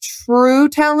the true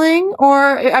telling,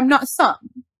 or I'm not some?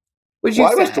 Would you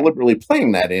say? I was deliberately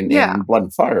playing that in Blood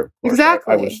and Fire.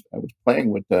 Exactly. I was playing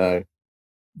with the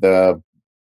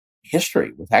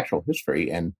history, with actual history,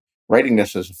 and writing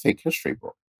this as a fake history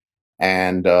book.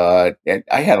 And I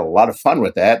had a lot of fun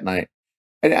with that, and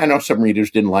I know some readers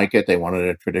didn't like it. They wanted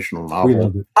a traditional novel. We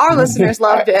loved it. Our listeners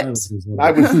loved it.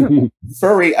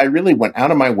 I really went out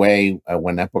of my way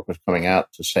when that book was coming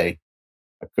out to say,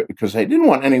 because I didn't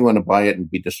want anyone to buy it and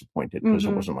be disappointed because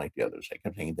it wasn't like the others. I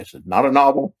kept thinking, this is not a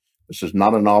novel. This is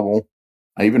not a novel.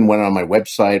 I even went on my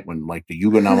website when the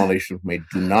Hugo nominations made,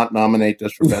 do not nominate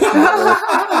this for best novel.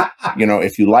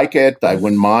 If you like it, I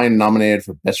wouldn't mind nominated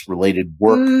for best related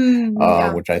work,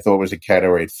 which I thought was a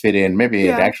category it fit in. Maybe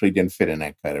it actually didn't fit in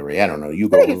that category. I don't know.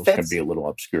 Hugo can be a little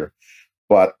obscure,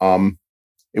 but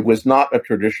it was not a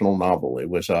traditional novel. It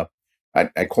was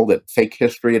I called it fake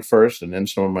history at first, and then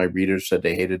some of my readers said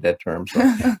they hated that term, so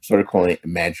I started calling it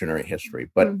imaginary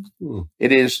history. But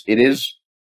it is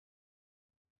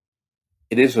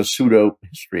a pseudo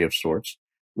history of sorts,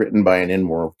 written by an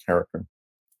immoral character.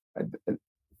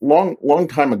 Long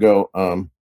time ago,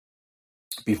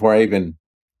 before I even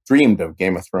dreamed of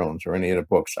Game of Thrones or any of the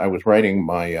books, I was writing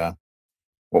my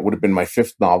what would have been my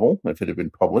 5th novel if it had been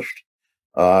published,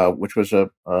 which was a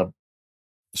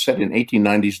set in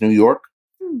 1890s New York,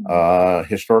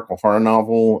 historical horror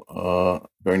novel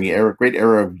during the great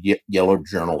era of yellow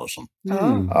journalism.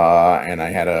 And I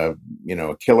had a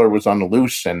killer was on the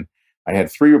loose, and I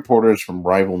had 3 reporters from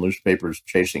rival newspapers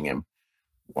chasing him.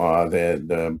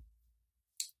 The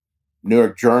New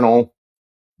York Journal,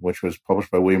 which was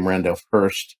published by William Randolph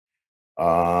Hearst,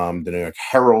 the New York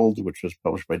Herald, which was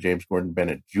published by James Gordon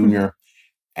Bennett Jr.,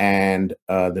 and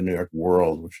the New York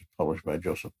World, which was published by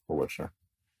Joseph Pulitzer.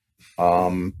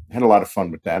 I had a lot of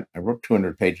fun with that. I wrote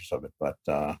 200 pages of it, but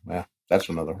that's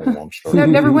another whole long story. That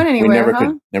never went anywhere.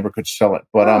 We never could sell it.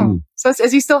 But so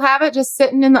as you still have it, just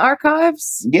sitting in the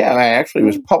archives? Yeah, I actually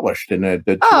was published in the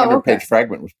 200-page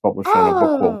fragment was published in a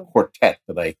book called Quartet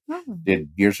that I did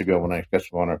years ago when I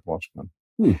guess won at BlossCon.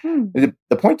 The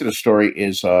point of the story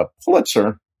is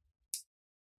Pulitzer's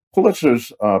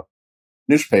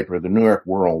newspaper, the New York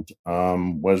World,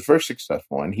 was very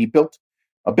successful, and he built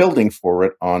a building for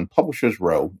it on Publishers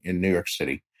Row in New York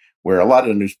City, where a lot of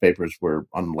the newspapers were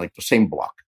on like the same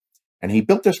block. And he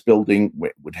built this building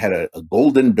which had a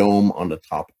golden dome on the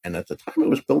top. And at the time it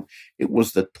was built, it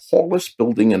was the tallest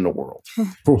building in the world. It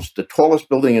was the tallest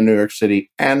building in New York City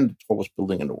and the tallest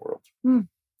building in the world.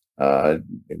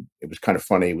 It was kind of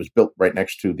funny. It was built right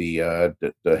next to the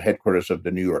headquarters of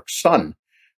the New York Sun,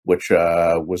 which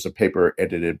was a paper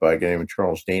edited by a guy named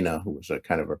Charles Dana, who was a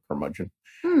kind of a curmudgeon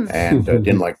and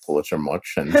didn't like Pulitzer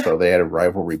much. And so they had a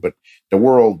rivalry. But the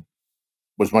world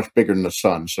was much bigger than the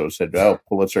Sun, so it said, "Oh,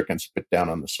 Pulitzer can spit down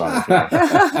on the Sun."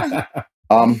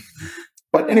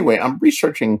 But anyway, I'm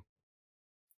researching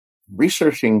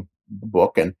the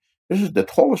book, and this is the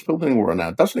tallest building in the world now.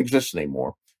 It doesn't exist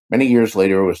anymore. Many years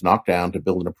later, it was knocked down to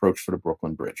build an approach for the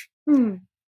Brooklyn Bridge. And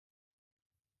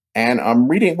I'm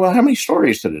reading, well, how many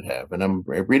stories did it have? And I'm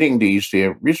reading these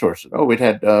resources. Oh, it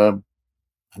had, I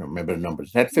don't remember the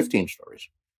numbers. It had 15 stories.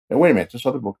 Now, wait a minute, this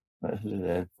other book,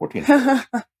 14 stories.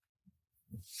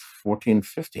 14,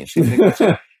 15.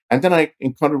 And then I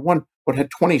encountered one that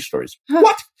had 20 stories.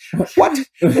 What? It's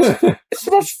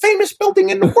the most famous building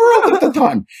in the world at the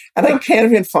time. And I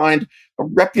can't even find a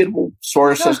reputable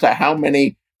source as to how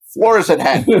many floors it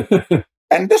had.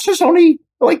 And this is only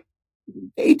like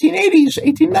 1880s,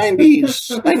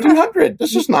 1890s, 1900.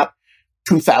 This is not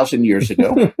 2,000 years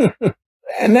ago.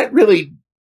 And that really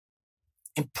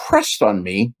impressed on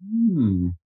me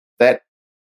that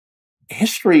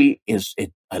history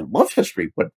I love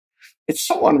history, but it's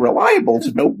so unreliable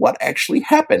to know what actually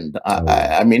happened.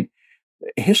 I mean,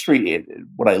 history,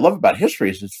 what I love about history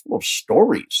is it's full of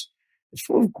stories. It's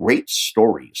full of great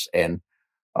stories. And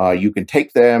you can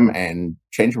take them and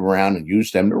change them around and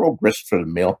use them. They're all grist for the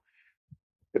mill.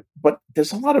 But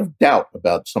there's a lot of doubt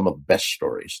about some of the best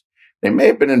stories. They may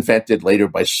have been invented later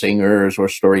by singers or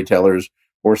storytellers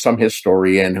or some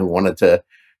historian who wanted to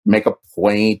make a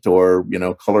point or,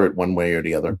 color it one way or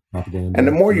the other. And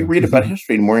the more you read about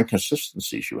history, the more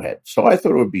inconsistencies you had. So I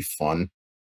thought it would be fun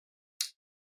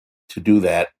to do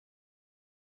that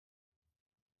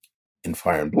in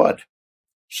Fire and Blood.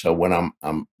 So when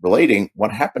I'm relating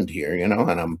what happened here, and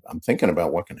I'm thinking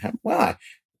about what can happen. Well,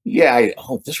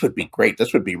 this would be great.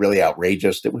 This would be really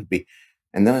outrageous. It would be,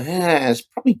 and then it's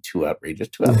probably too outrageous.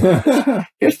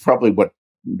 Here's probably what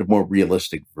the more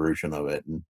realistic version of it.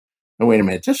 And oh, wait a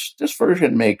minute, this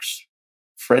version makes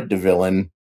Fred the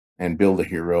villain and Bill the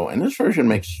hero, and this version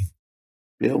makes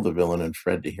Bill the villain and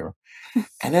Fred the hero.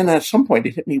 And then at some point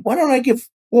it hit me, why don't I give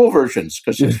all versions?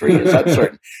 Because history is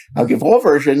uncertain. I'll give all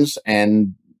versions,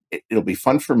 and it'll be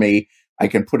fun for me. I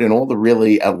can put in all the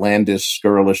really outlandish,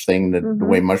 scurrilous thing that the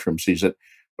way Mushroom sees it,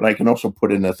 but I can also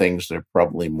put in the things that are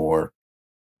probably more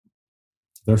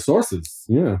their sources.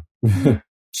 Yeah.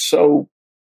 So,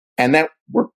 and that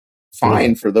worked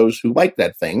fine for those who like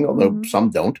that thing, although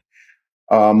some don't.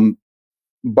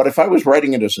 But if I was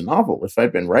writing it as a novel, if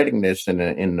I'd been writing this in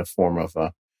the form of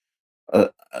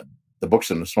the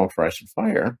books in the Smoke, Ice and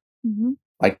Fire,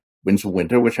 like Winds of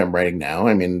Winter, which I'm writing now.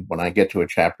 I mean, when I get to a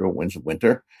chapter of Winds of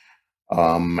Winter,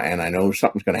 and I know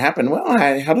something's going to happen, well,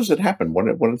 how does it happen? What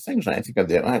are the things? And I think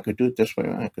I could do it this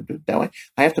way. I could do it that way.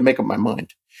 I have to make up my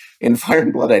mind. In Fire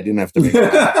and Blood, I didn't have to make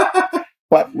up my mind.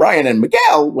 But Ryan and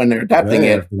Miguel, when they're adapting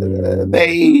it,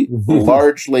 they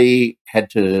largely had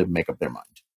to make up their mind.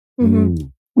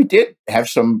 We did have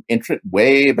some interest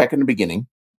way back in the beginning,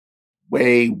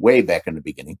 way back in the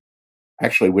beginning.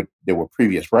 Actually, there were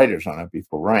previous writers on it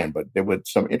before Ryan, but there were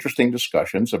some interesting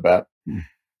discussions about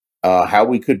how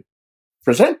we could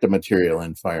present the material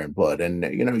in Fire and Blood. And,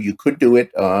 you could do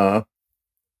it the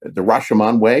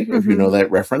Rashomon way, if you know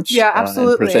that reference. Yeah,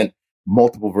 absolutely. And present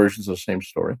multiple versions of the same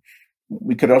story.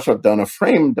 We could also have done a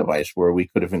frame device where we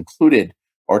could have included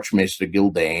Archmaester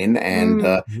Gildane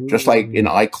and just like in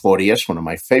I, Claudius, one of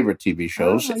my favorite TV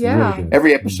shows,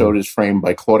 every episode is framed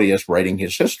by Claudius writing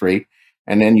his history,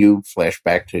 and then you flash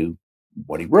back to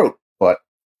what he wrote. But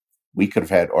we could have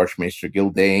had Archmaester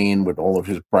Gildane with all of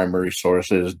his primary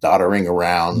sources doddering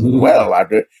around. Well, I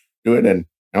do it, and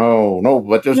no,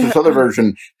 but there's this other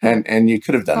version, and you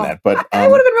could have done that. But it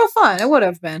would have been real fun. It would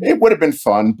have been. It would have been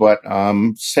fun, but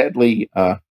sadly,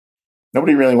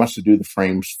 nobody really wants to do the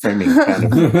framing kind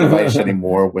of device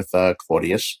anymore with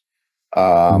Claudius.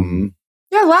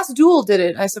 Yeah, Last Duel did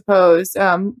it, I suppose,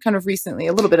 kind of recently.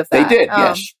 A little bit of that. They did,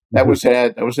 yes. That was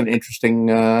an interesting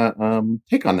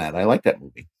take on that. I like that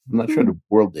movie. I'm not sure the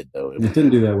world did though. It didn't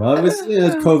do that well. It was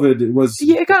COVID. It was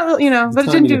it got a little, but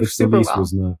it didn't do super well.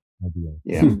 Was not ideal.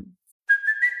 Yeah.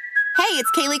 Hey,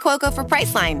 it's Kaylee Cuoco for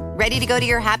Priceline. Ready to go to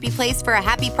your happy place for a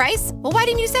happy price? Well, why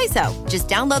didn't you say so? Just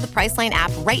download the Priceline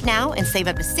app right now and save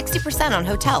up to 60% on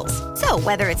hotels. So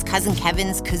whether it's Cousin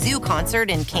Kevin's Kazoo Concert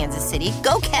in Kansas City,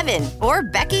 go Kevin, or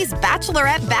Becky's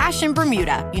Bachelorette Bash in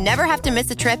Bermuda, you never have to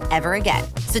miss a trip ever again.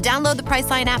 So download the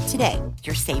Priceline app today.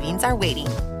 Your savings are waiting.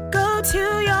 Go to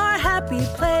your happy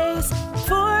place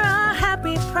for a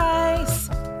happy price.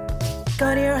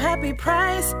 Go to your happy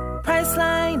price,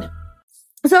 Priceline.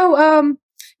 So,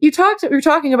 you were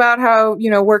talking about how,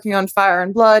 working on Fire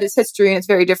and Blood is history and it's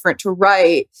very different to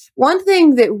write. One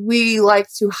thing that we like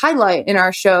to highlight in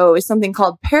our show is something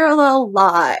called parallel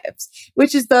lives,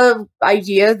 which is the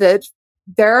idea that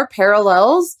there are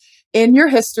parallels in your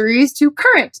histories to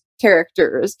current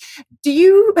characters.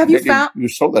 Have you found? You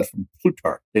stole that from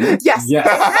Plutarch, didn't you? Yes.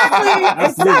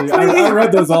 Exactly. I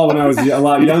read those all when I was a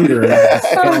lot younger, and I just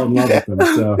fell in love with them.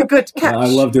 So good catch. I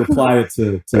love to apply it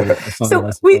to a Song so of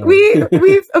Ice and Fire.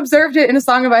 we've observed it in A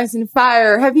Song of Ice and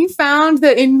Fire. Have you found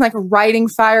that in writing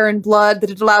Fire and Blood that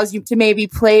it allows you to maybe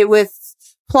play with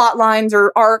plot lines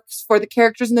or arcs for the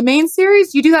characters in the main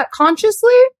series? Do you do that consciously?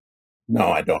 No,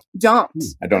 I don't.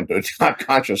 I don't do it. Not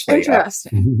consciously.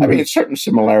 Interesting. I mean, certain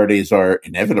similarities are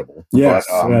inevitable. Yes,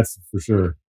 but, that's for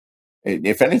sure.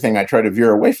 If anything, I try to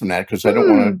veer away from that because I don't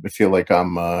want to feel like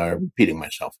I'm repeating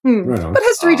myself. Right on. But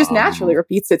history just naturally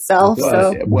repeats itself.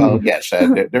 Well, yes,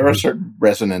 there are certain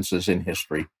resonances in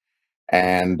history,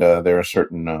 and there are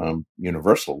certain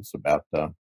universals about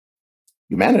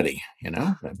humanity.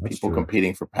 People true.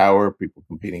 competing for power, people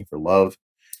competing for love,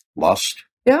 lust.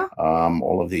 Yeah.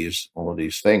 All of these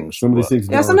things. Some of these things.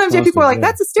 Yeah, sometimes people are like,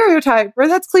 that's a stereotype or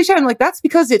that's cliche. I'm like, that's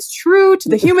because it's true to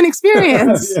the human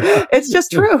experience. Yeah. It's just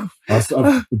true.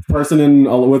 A person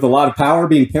with a lot of power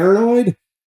being paranoid,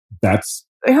 that's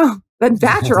natural.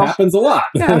 That happens a lot.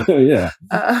 Yeah. Yeah.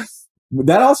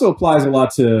 That also applies a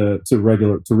lot to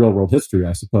real world history,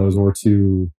 I suppose, or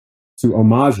to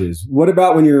homages. What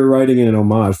about when you're writing in an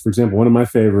homage? For example, one of my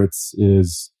favorites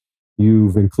is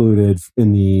you've included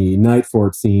in the Night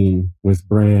Fort scene with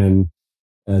Bran.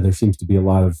 There seems to be a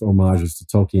lot of homages to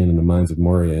Tolkien and the Mines of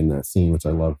Moria in that scene, which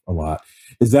I love a lot.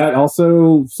 Is that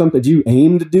also something? Do you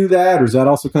aim to do that, or is that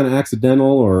also kind of accidental,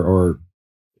 or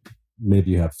maybe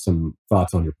you have some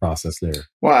thoughts on your process there?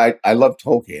 Well, I love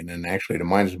Tolkien, and actually, the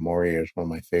Mines of Moria is one of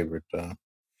my favorite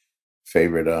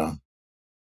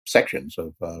sections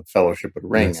of Fellowship of the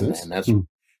Ring, and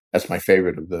that's my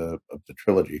favorite of the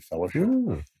trilogy, Fellowship.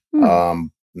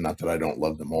 Not that I don't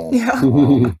love them all. Yeah.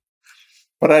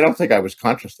 But I don't think I was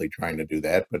consciously trying to do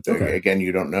that. But again,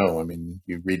 you don't know. I mean,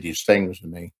 you read these things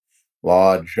and they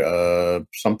lodge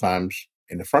sometimes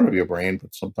in the front of your brain,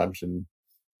 but sometimes in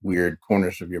weird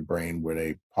corners of your brain where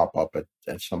they pop up at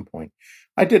some point.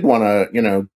 I did want to,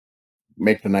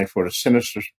 make the Night Fort a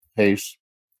sinister place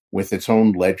with its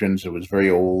own legends. It was very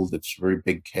old. It's a very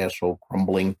big castle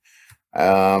crumbling.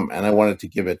 And I wanted to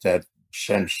give it that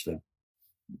sense that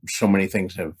so many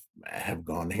things have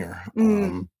gone here.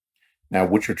 Now,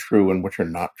 which are true and which are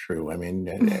not true. I mean,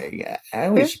 I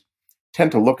always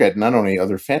tend to look at not only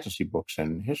other fantasy books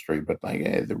and history, but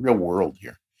the real world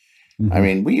here. Mm-hmm. I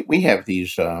mean, we have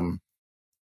these. Get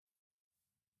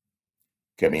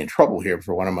me in trouble here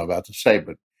for what I'm about to say,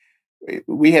 but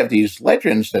we have these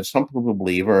legends that some people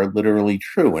believe are literally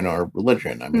true in our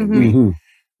religion. I mean,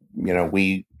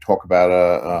 we talk about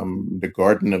the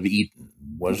Garden of Eden.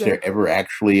 Was there ever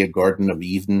actually a Garden of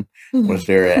Eden? Was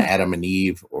there an Adam and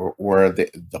Eve, or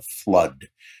the flood?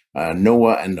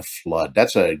 Noah and the flood.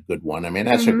 That's a good one. I mean,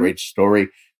 that's a great story.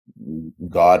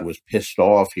 God was pissed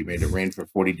off. He made it rain for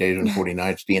 40 days and 40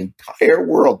 nights. The entire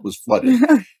world was flooded.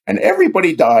 And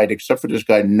everybody died except for this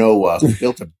guy Noah, who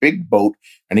built a big boat,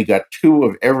 and he got 2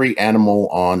 of every animal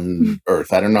on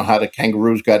Earth. I don't know how the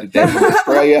kangaroos got it down from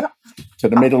Australia to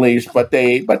the Middle East, but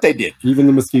they did. Even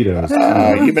the mosquitoes.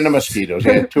 Even the mosquitoes. He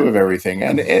had 2 of everything.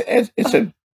 And it's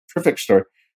a terrific story.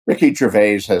 Ricky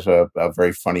Gervais has a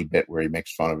very funny bit where he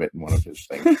makes fun of it in one of his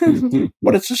things.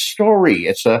 But it's a story.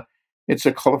 It's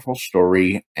a colorful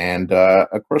story. And,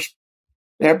 of course,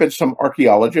 there have been some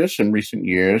archaeologists in recent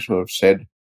years who have said,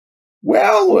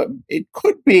 well, it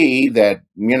could be that,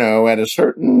 at a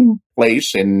certain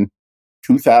place in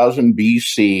 2000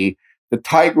 BC, the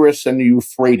Tigris and the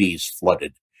Euphrates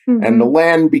flooded. And the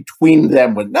land between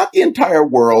them was not the entire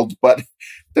world, but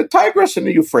the Tigris and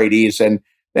the Euphrates. And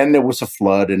then there was a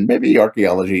flood, and maybe the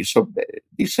archaeology. So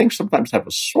these things sometimes have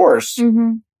a source,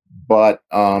 but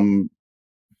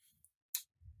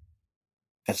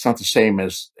that's not the same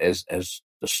as the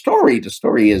story. The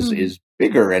story is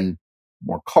bigger and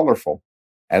more colorful,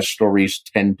 as stories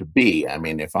tend to be. I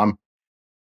mean, if I'm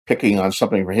picking on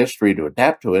something for history to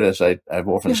adapt to it, as I've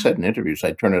often said in interviews,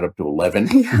 I turn it up to 11,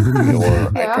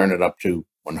 or I turn it up to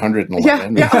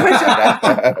 111.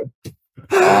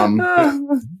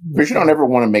 Because you don't ever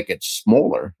want to make it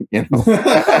smaller, you know.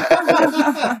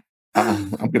 I'm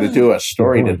going to do a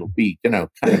story that'll be, you know,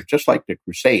 kind of just like the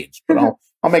Crusades, but I'll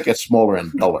make it smaller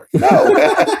and duller. No,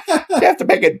 you have to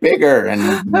make it bigger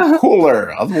and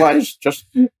cooler. Otherwise, just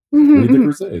read the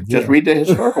Crusades. Just read the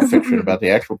historical fiction about the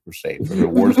actual Crusades, or the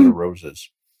Wars of the Roses,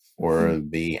 or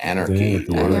the Anarchy,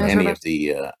 or any of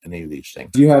these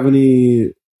things. Do you have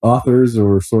any authors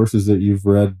or sources that you've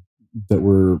read that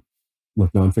were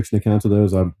like nonfiction accounts of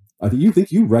those? I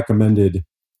think you recommended.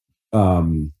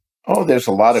 There's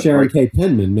a lot of Sharon K.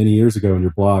 Penman many years ago in your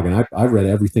blog, and I read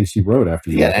everything she wrote after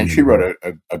you. Yeah, and she wrote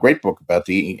a great book about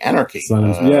the anarchy.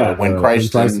 When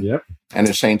Christ and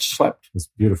his saints slept. It's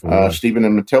beautiful. Stephen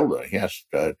and Matilda. Yes,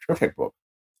 terrific book.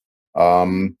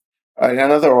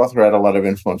 Another author had a lot of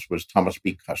influence was Thomas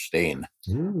B. Costain.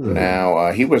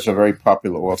 Now, he was a very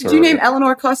popular author. Did you name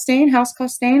Eleanor Costain, House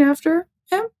Costain, after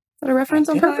him? Is that a reference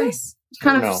on purpose?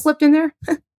 Kind of slipped in there?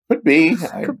 Could be.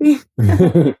 Could be.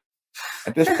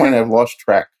 At this point, I've lost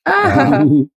track.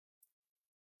 But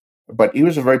he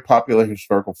was a very popular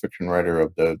historical fiction writer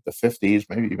of the 50s,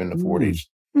 maybe even the 40s.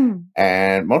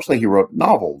 And mostly he wrote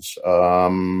novels,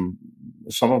 some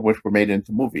of which were made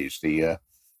into movies. I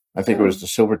think it was The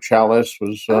Silver Chalice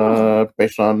was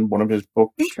based on one of his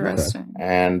books. Interesting.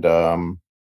 And there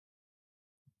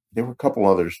were a couple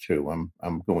others too.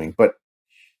 I'm going, but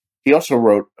he also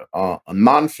wrote a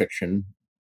nonfiction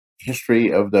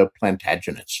history of the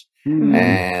Plantagenets,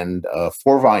 and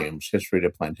 4 volumes, History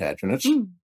of the Plantagenets,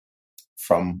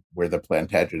 from where the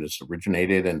Plantagenets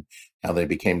originated and how they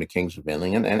became the kings of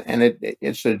England. And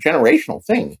it's a generational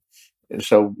thing.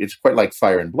 So it's quite like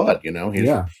Fire and Blood, you know.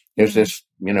 There's this,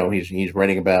 you know, he's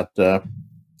writing about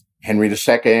Henry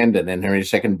II, and then Henry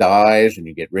II dies, and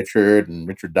you get Richard, and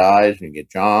Richard dies, and you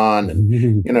get John, and,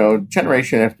 you know,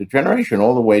 generation after generation,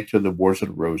 all the way to the Wars of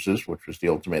the Roses, which was the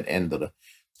ultimate end of the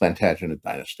Plantagenet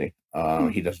dynasty.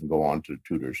 He doesn't go on to the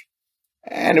Tudors.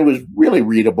 And it was really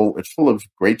readable. It's full of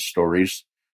great stories,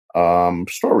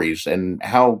 and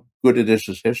how good it is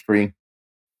as history,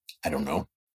 I don't know.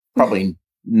 Probably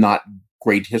not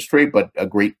great history, but a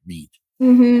great read.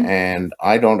 And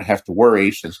I don't have to worry,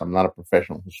 since I'm not a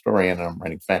professional historian and I'm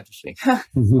writing fantasy,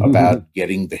 about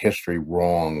getting the history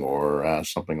wrong or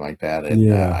something like that.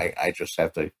 And I just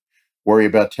have to worry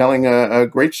about telling a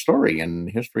great story,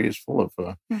 and history is full of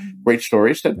great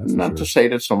stories. To say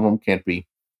that some of them can't be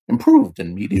improved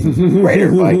and made even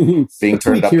greater by being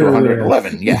turned up to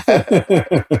 111. Yeah.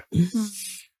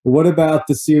 What about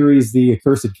the series The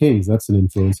Accursed Kings? That's an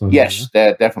influence on Yes,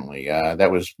 that definitely.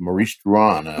 That was Maurice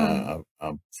Druon,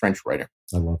 a French writer.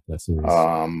 I love that series.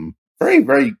 Very,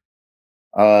 very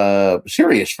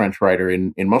serious French writer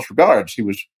in most regards. He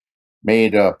was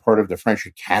made part of the French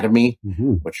Academy,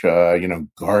 which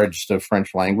guards the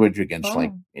French language against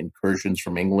like incursions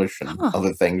from English and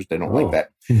other things. They don't like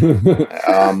that.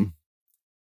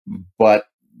 But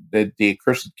the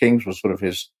Accursed Kings was sort of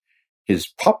his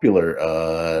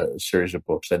popular series of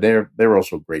books, and they're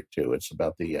also great too. It's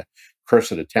about the curse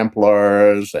of the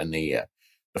Templars and the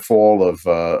fall of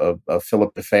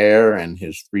Philip the Fair and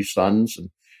his 3 sons, and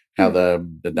how the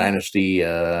dynasty,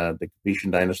 the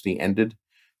Capetian dynasty, ended,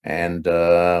 and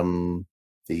the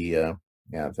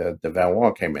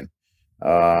Valois came in,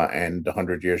 and the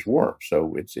 100 Years' War.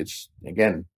 So it's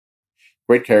again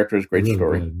great characters, great really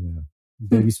story. Good, yeah.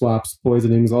 Baby swaps,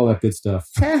 poisonings, all that good stuff.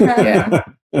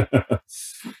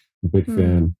 Big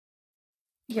fan.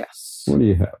 Yes. What do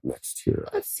you have next here?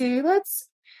 Let's see.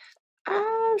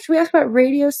 Should we ask about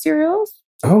radio serials?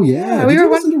 Oh yeah. Did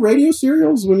you listen to radio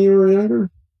serials when you were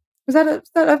younger? Was that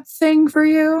a thing for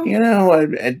you? You know,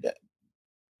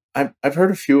 I've heard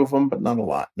a few of them, but not a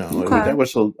lot. No, I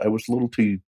was a little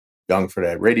too young for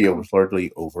that. Radio was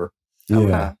largely over.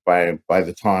 Yeah. By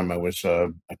the time I was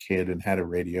a kid and had a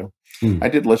radio, I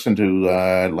did listen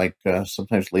to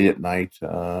sometimes late at night.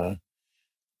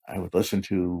 I would listen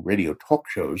to radio talk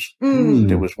shows.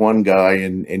 There was one guy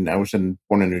I was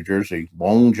born in New Jersey,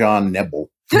 Long John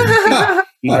Nebel.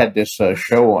 He had this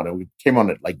show on it. It came on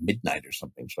at like midnight or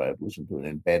something, so I would listen to it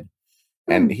in bed.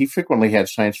 And he frequently had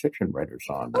science fiction writers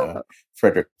on.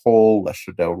 Frederick Pohl,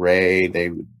 Lester Del Rey,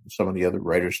 some of the other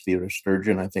writers, Theodore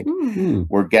Sturgeon, I think,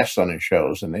 were guests on his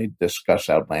shows, and they discuss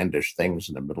outlandish things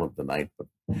in the middle of the night. But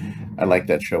I like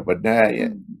that show. But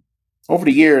over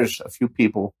the years, a few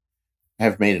people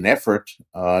have made an effort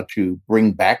to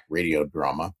bring back radio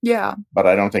drama. Yeah. But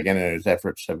I don't think any of those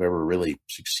efforts have ever really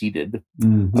succeeded.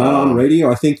 Not on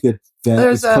radio. I think that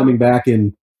is coming back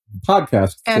in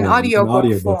podcast and form,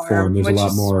 audiobook form, there's a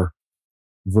lot more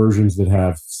versions that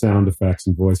have sound effects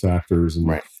and voice actors. And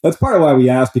Right. that's part of why we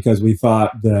asked, because we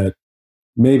thought that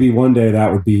maybe one day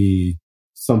that would be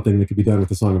something that could be done with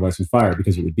the Song of Ice and Fire,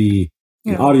 because it would be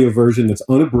an audio version that's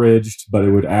unabridged, but it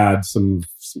would add some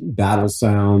battle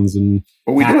sounds and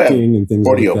we acting and things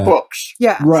audio like that. books.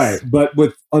 Yeah. Right. But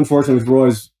unfortunately, with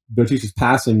Roy's Battista's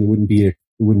passing, it wouldn't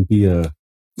be a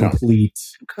complete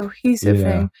cohesive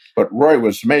thing. But Roy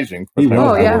was amazing. I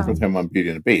worked with him on Beauty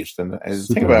and the Beast. And the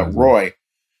thing about Roy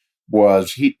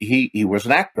was he was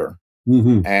an actor.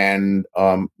 Mm-hmm. And,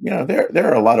 there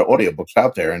are a lot of audiobooks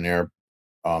out there, and there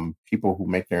are people who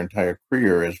make their entire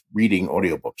career as reading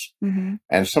audiobooks. Mm-hmm.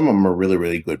 And some of them are really,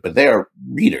 really good, but they are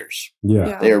readers.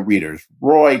 Yeah. They are readers.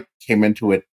 Roy came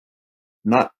into it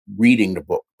not reading the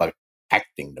book, but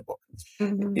acting the book,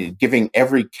 giving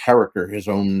every character his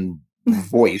own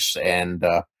voice. And,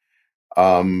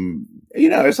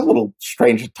 it's a little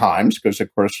strange at times because,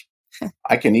 of course,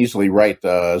 I can easily write,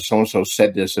 so-and-so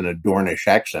said this in a Dornish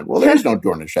accent. Well, there is no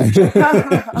Dornish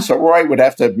accent. So Roy would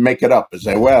have to make it up and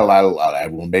say, well, I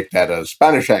will make that a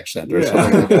Spanish accent or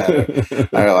something like that.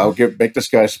 I'll make this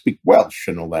guy speak Welsh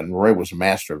and all that. And Roy was a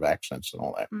master of accents and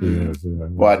all that.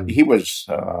 But he was,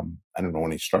 I don't know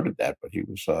when he started that, but he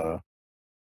was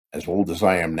as old as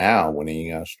I am now when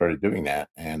he started doing that.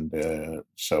 And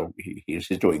so he's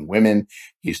doing women,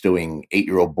 he's doing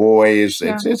 8-year-old boys.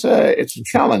 It's a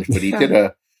challenge, but he did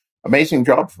a amazing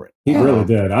job for it. He really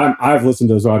did. I've listened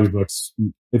to those audiobooks.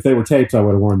 If they were tapes, I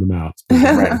would have worn them out.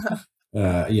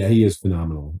 He is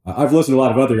phenomenal. I've listened to a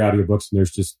lot of other audiobooks, and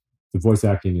there's just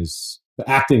the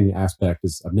acting aspect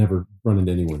is, I've never run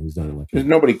into anyone who's done it like that. There's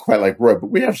nobody quite like Roy, but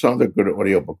we have some other good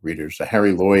audiobook readers.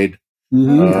 Harry Lloyd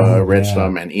read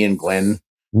some, and Ian Glenn,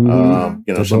 some of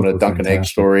the Duncan Egg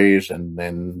stories, and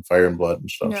then Fire and Blood and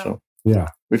stuff. Yeah. So yeah,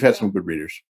 we've had some good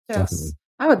readers. Yes.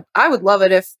 Definitely. I would love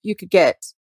it if you could get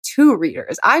 2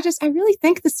 readers. I really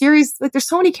think the series, like, there's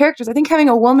so many characters. I think having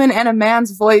a woman and a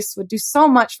man's voice would do so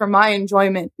much for my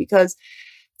enjoyment, because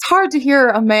it's hard to hear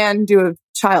a man do a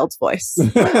child's voice.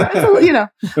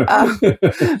 Have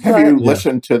you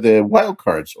listened to the Wild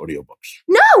Cards audiobooks?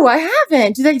 No, I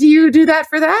haven't. Do you do that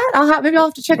for that? Maybe I'll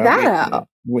have to check that out.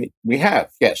 We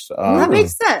have, yes. That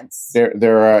makes sense.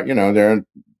 There are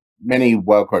many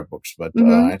Wildcard books, but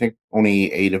I think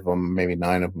only 8 of them, maybe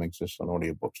 9 of them exist on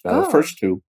audiobooks. Now,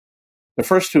 the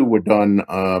first two were done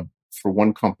for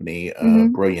one company,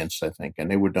 Brilliance, I think, and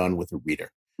they were done with a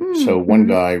reader. So one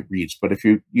guy reads, but if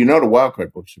you know the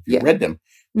Wildcard books, if you read them,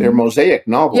 they're mosaic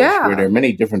novels where there are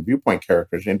many different viewpoint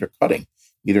characters intercutting,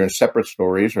 either in separate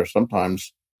stories or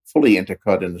sometimes fully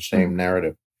intercut in the same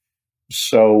narrative.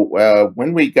 So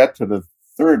when we got to the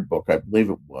 3rd book, I believe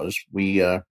it was, we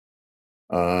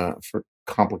for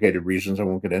complicated reasons I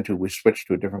won't get into, we switched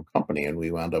to a different company, and we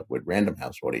wound up with Random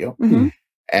House Audio.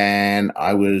 And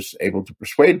I was able to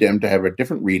persuade them to have a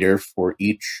different reader for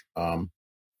each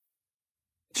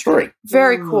story.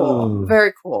 Very cool.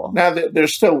 Very cool. Now,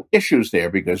 there's still issues there,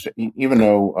 because even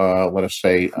though, let us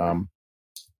say,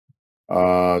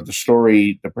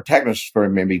 the protagonist story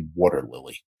may be Water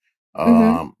Lily,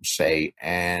 say,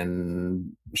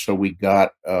 and so we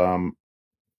got,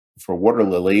 for Water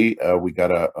Lily, we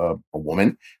got a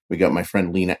woman. We got my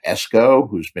friend Lena Esco,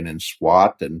 who's been in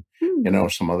SWAT and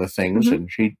some other things, and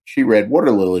she read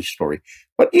Water Lily's story.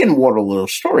 But in Water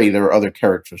Lily's story, there are other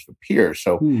characters that appear.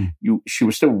 So she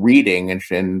was still reading, and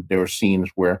there were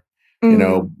scenes where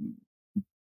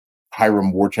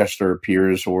Hiram Worcester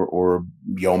appears, or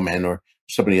Yeoman, or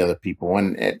so many other people,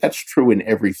 and that's true in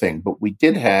everything. But we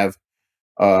did have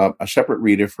a separate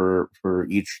reader for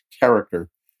each character.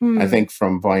 I think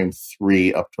from volume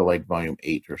 3 up to like volume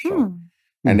 8 or so.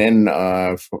 And then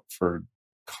for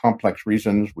complex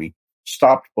reasons, we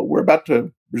stopped, but we're about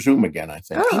to resume again, I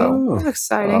think. That's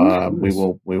exciting.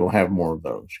 We will have more of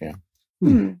those. Yeah.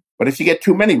 But if you get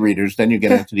too many readers, then you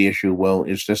get into the issue. Well,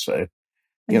 is this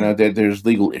there's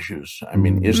legal issues. I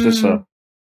mean, is this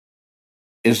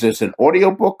an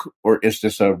audiobook, or is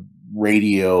this a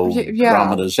radio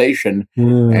dramatization?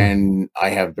 And I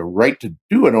have the right to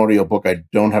do an audiobook. I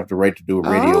don't have the right to do a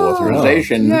radio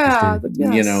authorization.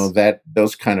 That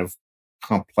those kind of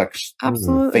complex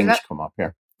things come up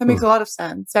here. That makes a lot of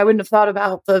sense. I wouldn't have thought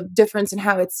about the difference in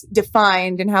how it's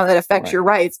defined and how that affects your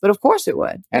rights, but of course it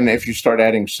would. And if you start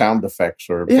adding sound effects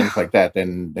or things like that,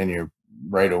 then you're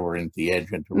right over into the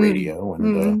edge into radio.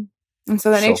 And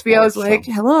so then HBO is like,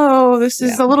 hello, this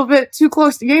is a little bit too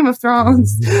close to Game of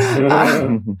Thrones.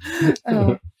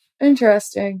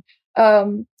 Interesting.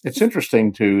 It's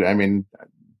interesting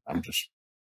I'm just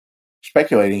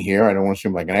speculating here. I don't want to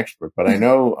seem like an expert, but I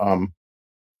know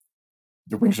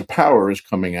The Rings of Power is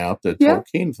coming out, the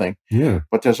Tolkien thing. Yeah.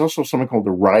 But there's also something called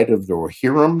The Ride of the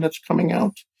Rohirrim that's coming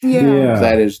out. Yeah.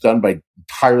 That is done by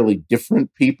entirely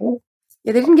different people.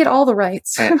 Yeah, they didn't get all the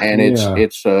rights. And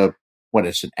it's what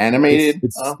is it, animated?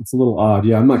 It's a little odd.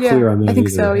 Yeah, I'm not clear on that I think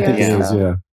either. so, yeah. I think it is,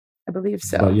 yeah. I believe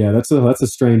so. But yeah, that's a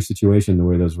strange situation, the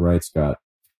way those rights got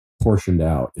portioned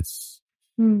out. It's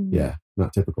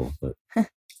not typical. But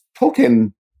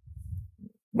Tolkien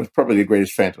was probably the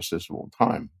greatest fantasist of all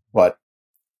time, but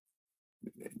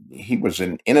he was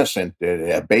an innocent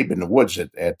a babe in the woods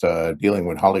at dealing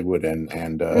with Hollywood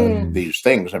and these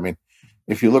things. I mean,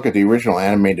 if you look at the original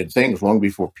animated things, long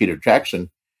before Peter Jackson,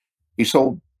 he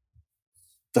sold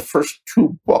the first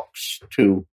 2 books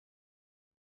to,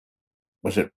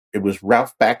 it was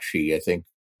Ralph Bakshi, I think,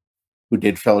 who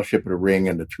did Fellowship of the Ring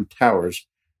and the Two Towers.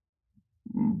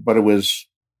 But it was,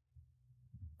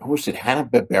 who was it,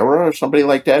 Hanna-Barbera or somebody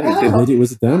like that?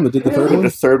 Was it them that did the third one? The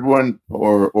third one,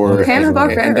 or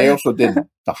Hanna-Barbera. And they also did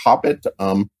The Hobbit.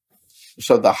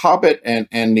 So The Hobbit and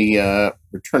the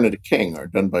Return of the King are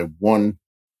done by one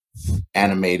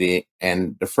animated,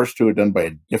 and the first 2 are done by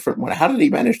a different one. How did he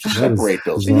manage to separate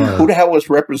those? Who the hell was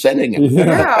representing him?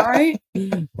 Yeah, right?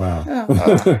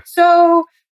 Wow. So,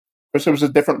 because it was a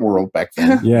different world back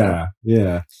then. Yeah.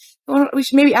 We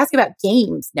should maybe ask about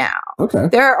games now. Okay.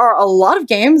 There are a lot of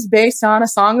games based on A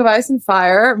Song of Ice and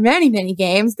Fire. Many, many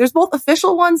games. There's both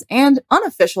official ones and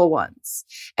unofficial ones.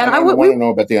 And I want to know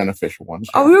about the unofficial ones.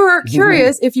 Yeah. We were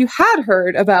curious if you had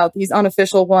heard about these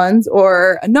unofficial ones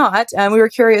or not. And we were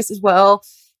curious as well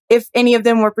if any of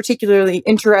them were particularly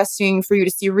interesting for you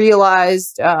to see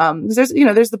realized. There's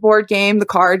the board game, the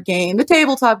card game, the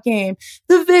tabletop game,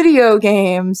 the video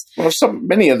games. Well,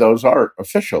 many of those are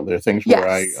official. They're things where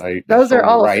I those are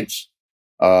all rights.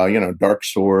 Dark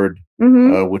Sword,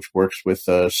 which works with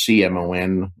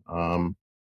CMON.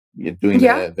 Doing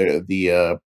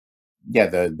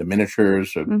the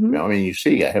miniatures. I mean, you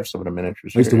see, I have some of the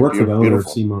miniatures. I used to work for the owner of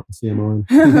CMON.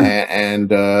 and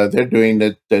they're doing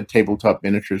the tabletop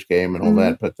miniatures game and all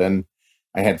that. But then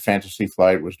I had Fantasy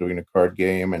Flight was doing the card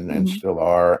game and still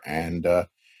are. And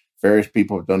various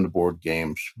people have done the board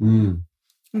games.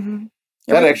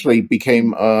 That actually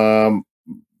became,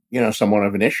 somewhat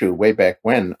of an issue way back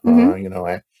when. I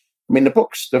mean, the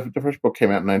books, the first book came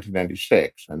out in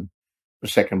 1996, and the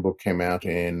second book came out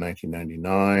in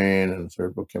 1999, and the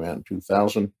third book came out in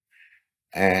 2000.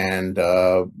 And,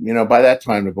 by that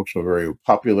time, the books were very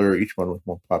popular. Each one was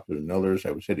more popular than others.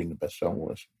 I was hitting the bestseller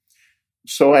list.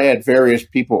 So I had various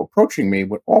people approaching me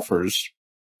with offers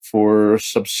for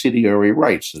subsidiary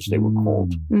rights, as they were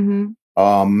called.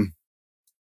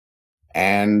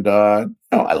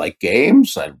 I like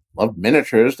games. I love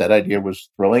miniatures. That idea was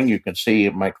thrilling. You can see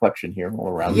my collection here all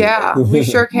around. Yeah, we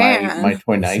sure can. My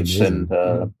toy knights and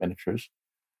miniatures.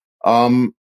 My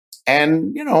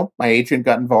agent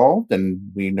got involved,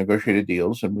 and we negotiated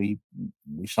deals, and we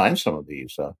signed some of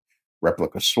these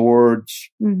replica swords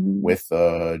with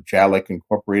Jalek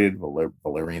Incorporated,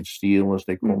 Valerian Steel, as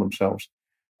they call themselves.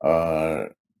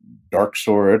 Dark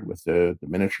Sword with the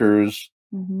miniatures.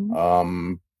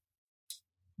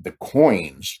 The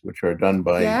coins, which are done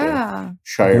by the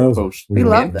Shire Post. We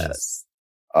love those.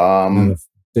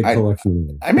 Big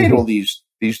collection. I made all these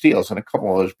deals and a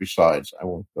couple others besides. I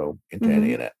won't go into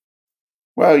any of that.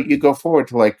 Well, you go forward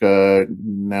to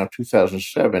now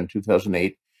 2007,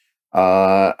 2008.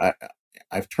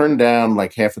 I've turned down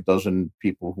like half a dozen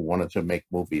people who wanted to make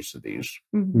movies of these,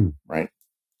 right?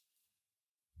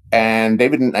 And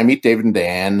I meet David and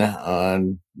Dan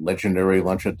on legendary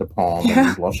lunch at the Palm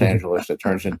in Los Angeles that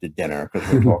turns into dinner because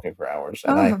we're talking for hours.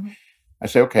 And I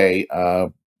say, okay,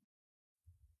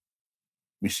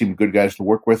 we seem good guys to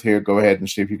work with here. Go ahead and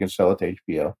see if you can sell it to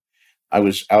HBO. I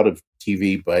was out of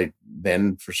TV by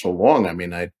then for so long. I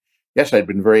mean, I'd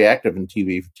been very active in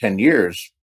TV for 10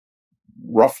 years,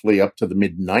 roughly up to the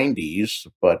mid-90s.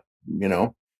 But,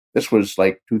 this was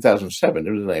like 2007.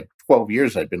 It was like 12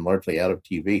 years I'd been largely out of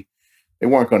TV. They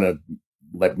weren't going to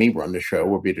let me run the show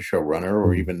or be the showrunner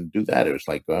or even do that. It was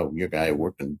like, oh, your guy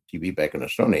worked in TV back in the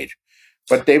Stone Age.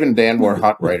 But Dave and Dan were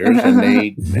hot writers, and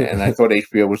I thought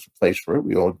HBO was the place for it.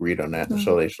 We all agreed on that, and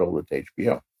so they sold it to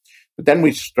HBO. But then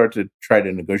we started to try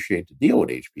to negotiate the deal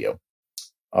with HBO.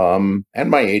 And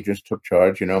my agents took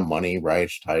charge, money,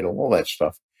 rights, title, all that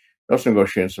stuff. Those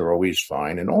negotiations are always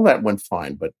fine, and all that went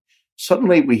fine. But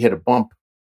suddenly we hit a bump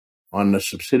on the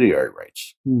subsidiary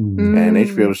rights. And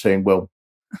HBO was saying, well,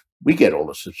 we get all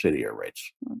the subsidiary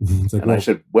rights. I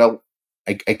said, well,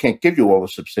 I can't give you all the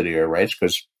subsidiary rights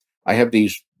because I have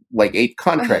these like 8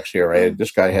 contracts here.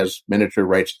 This guy has miniature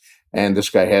rights, and this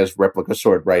guy has replica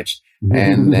sword rights,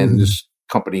 and then this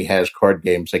company has card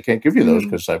games. They can't give you those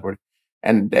because I've already.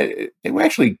 And they were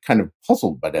actually kind of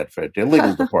puzzled by that for the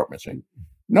legal department saying,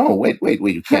 no, wait,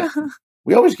 you can't.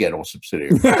 We always get all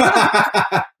subsidiary.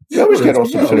 We always get all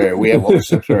subsidiary. We have all the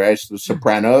subsidiary rights to The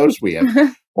Sopranos. We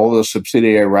have all the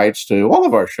subsidiary rights to all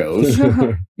of our shows,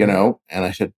 you know. And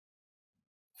I said,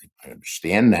 I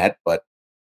understand that, but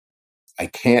I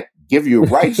can't give you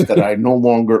rights that I no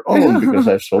longer own because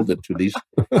I've sold it to these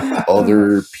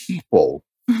other people.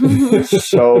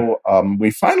 So we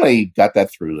finally got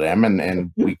that through them,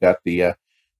 and we got the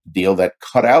deal that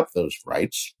cut out those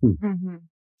rights.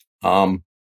 Although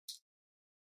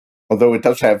it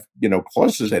does have, you know,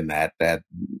 clauses in that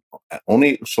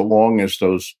only so long as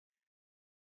those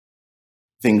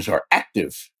things are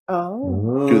active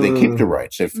do they keep the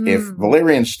rights. If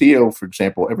Valerian Steel, for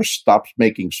example, ever stops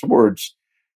making swords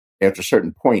after a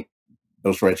certain point,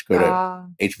 those rights go to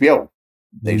HBO.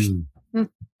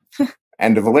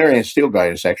 And the Valerian Steel guy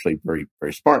is actually very,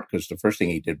 very smart because the first thing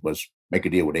he did was make a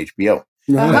deal with HBO.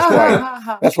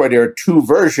 That's why there are two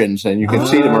versions, and you can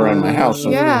see them around my house.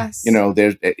 So, you know,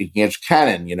 there's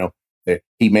canon. You know,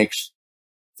 he makes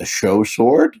the show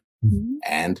sword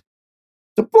and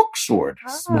the book sword.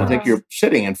 I think you're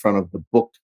sitting in front of the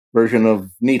book version of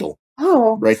Needle.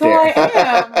 Oh, right so there. I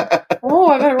am.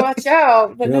 I better watch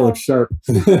out. But looks sharp.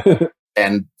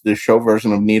 And the show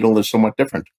version of Needle is somewhat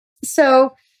different.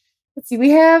 So let's see. We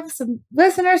have some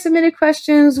listener submitted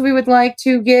questions. We would like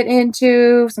to get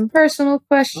into some personal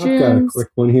questions. I've got a quick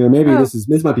one here. Maybe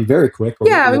this might be very quick. We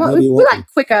like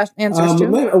quick answers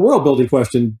too. A world building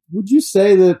question. Would you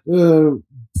say that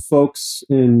folks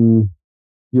in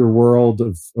your world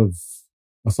of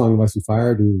A Song of Ice and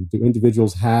Fire, do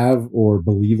individuals have or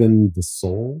believe in the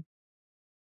soul?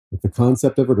 Like the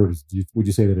concept of it, or would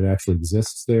you say that it actually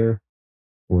exists there?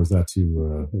 Or is that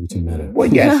maybe too meta?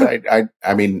 Well, yes.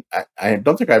 I mean, I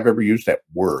don't think I've ever used that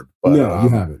word. But, no, you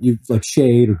haven't. You like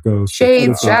shade or ghost.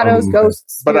 Shades, shadows,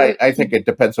 ghosts. But I think it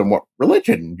depends on what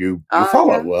religion you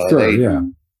follow.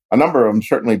 A number of them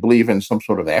certainly believe in some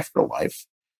sort of afterlife.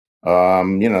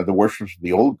 You know, the worshippers of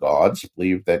the old gods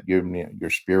believe that your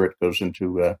spirit goes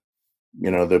into,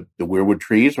 the weirwood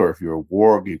trees, or if you're a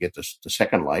warg, you get the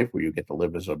second life where you get to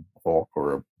live as a hawk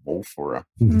or a wolf or a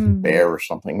bear or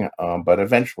something. But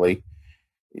eventually,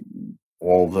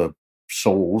 all the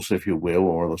souls, if you will,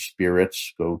 or the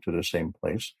spirits go to the same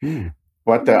place.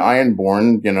 But the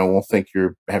Ironborn, will think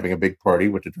you're having a big party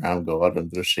with the drowned god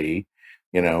under the sea,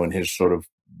 in his sort of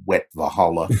wet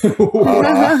Valhalla.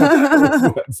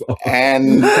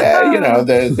 And,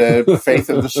 the faith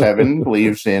of the seven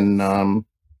believes in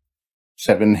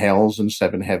seven hells and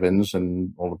seven heavens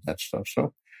and all of that stuff.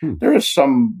 So there is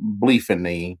some belief in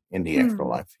the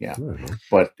afterlife,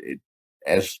 But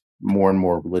as more and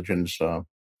more religions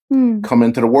come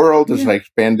into the world, as I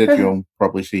expand it, you'll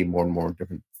probably see more and more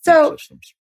different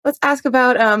systems. Let's ask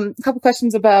about a couple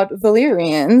questions about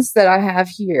Valyrians that I have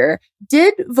here.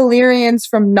 Did Valyrians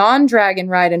from non-dragon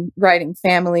riding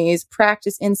families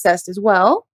practice incest as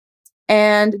well?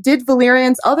 And did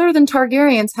Valyrians other than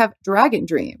Targaryens have dragon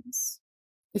dreams?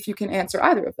 If you can answer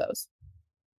either of those.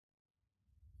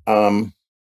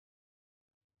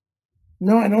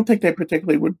 No, I don't think they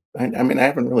particularly would. I mean, I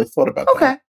haven't really thought about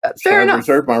that. Fair enough. I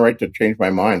reserve my right to change my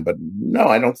mind, but no,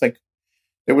 I don't think.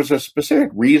 There was a specific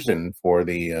reason for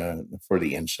the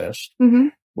incest,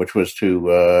 which was to,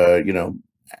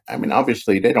 I mean,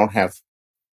 obviously they don't have.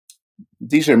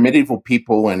 These are medieval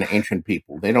people and ancient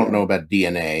people. They don't know about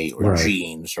DNA or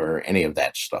genes or any of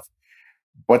that stuff,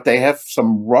 but they have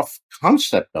some rough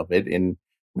concept of it in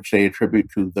which they attribute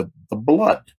to the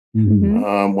blood.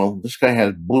 Well, this guy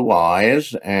has blue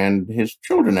eyes, and his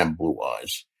children have blue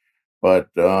eyes, but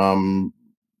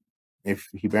if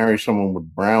he marries someone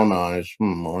with brown eyes,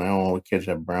 well, now all the kids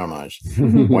have brown eyes.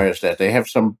 Why is that? They have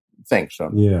some things.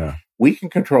 So we can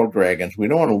control dragons. We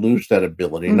don't want to lose that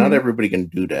ability. Not everybody can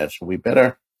do that. So we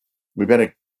better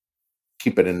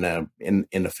keep it in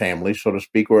the family, so to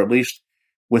speak, or at least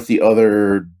with the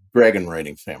other dragon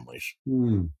riding families.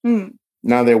 Now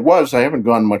I haven't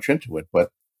gone much into it,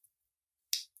 but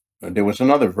there was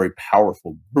another very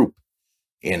powerful group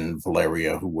in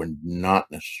Valyria who were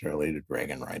not necessarily the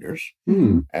dragon riders.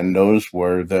 And those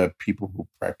were the people who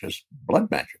practiced blood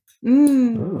magic.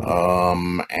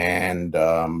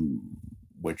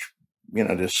 Which,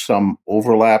 there's some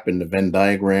overlap in the Venn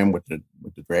diagram with the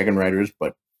dragon riders,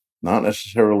 but not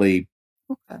necessarily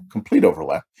complete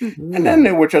overlap. And then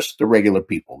there were just the regular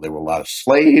people. There were a lot of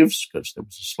slaves because there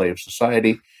was a slave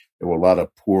society. There were a lot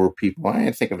of poor people.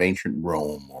 I think of ancient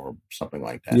Rome or something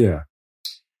like that. Yeah.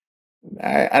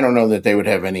 I don't know that they would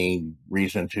have any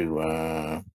reason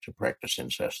to practice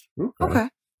incest. Okay.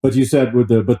 But you said with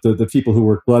the people who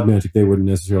work blood magic, they wouldn't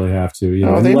necessarily have to. You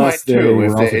know, they might unless they too. were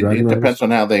If also it dragon depends riders.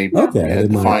 on how they Okay, they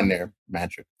define might. their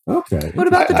magic. Okay. What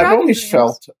about the I've dragon always dreams?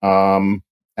 felt, and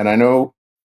I know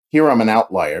here I'm an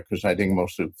outlier because I think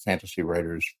most of fantasy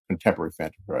writers, contemporary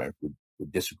fantasy writers,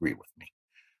 would disagree with me.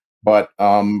 But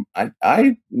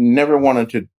I never wanted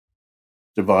to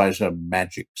devise a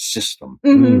magic system,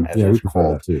 as Yeah, we it's prefer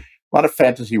called. that too. A lot of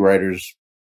fantasy writers,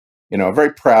 are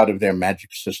very proud of their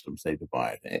magic systems they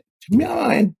devise. To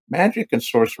me, magic and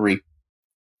sorcery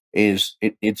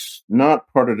it's not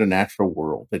part of the natural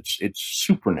world. It's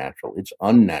supernatural. It's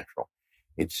unnatural.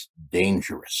 It's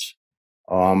dangerous.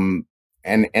 And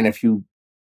if you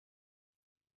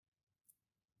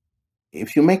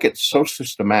make it so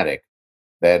systematic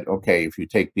that, okay, if you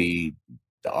take the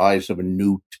eyes of a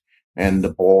newt and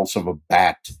the balls of a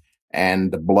bat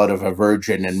and the blood of a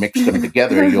virgin and mix them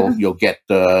together, you'll get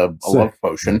a love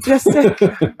potion.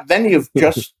 Then you've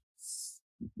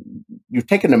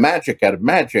taken the magic out of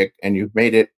magic and you've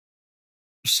made it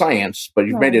science, but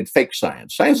you've made it fake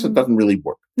science. Science that doesn't really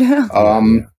work.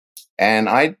 And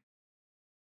I'm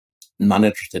not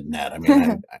interested in that. I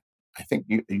mean, I think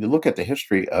you look at the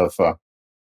history of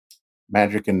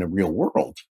magic in the real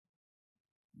world.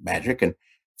 Magic, and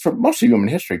for most of human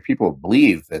history, people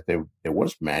believed that there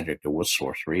was magic, there was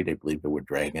sorcery. They believed there were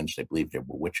dragons. They believed there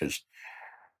were witches.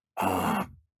 But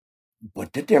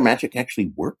did their magic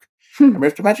actually work? I mean,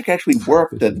 if the magic actually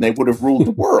worked, then they would have ruled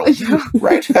the world,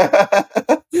 right?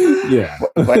 Yeah.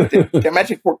 But their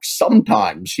magic works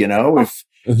sometimes, If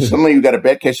suddenly you got a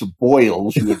bad case of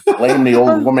boils, you would blame the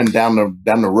old woman down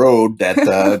the road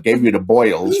that gave you the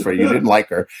boils for you didn't like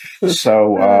her.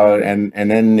 So and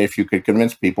then if you could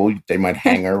convince people, they might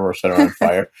hang her or set her on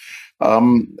fire.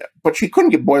 But she couldn't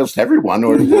give boils to everyone,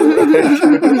 or she would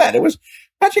do that.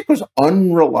 Magic was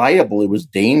unreliable. It was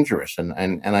dangerous, and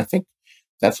I think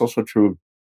that's also true of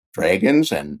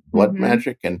dragons and blood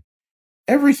magic and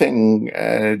everything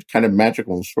kind of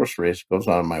magical and sorcerous goes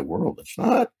on in my world.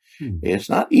 It's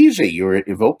not easy. You're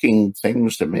evoking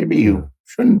things that maybe you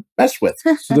shouldn't mess with.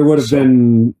 So there would have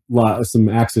been some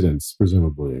accidents,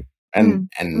 presumably. And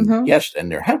yes,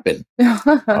 and there have been.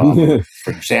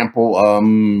 For example,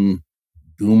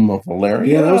 Doom of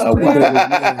Valeria. Yeah, that was pretty good.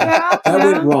 That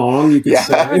went wrong, you could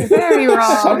say. Very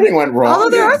wrong. Something went wrong.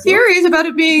 Although there are theories about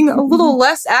it being a little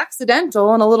less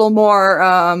accidental and a little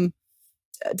more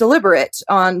deliberate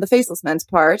on the Faceless Men's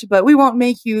part, but we won't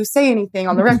make you say anything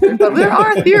on the record. But there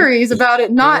are theories about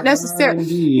it not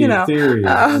necessarily,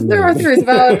 there are theories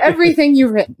about everything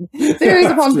you've written. Theories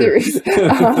upon theories.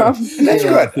 That's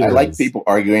good. I like people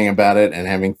arguing about it and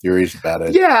having theories about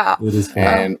it. Yeah. It is fun.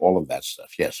 And all of that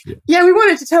stuff. Yes. Yeah, we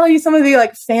wanted to tell you some of the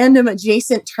fandom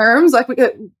adjacent terms,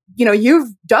 you've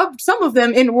dubbed some of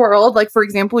them in world. Like, for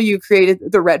example, you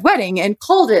created the Red Wedding and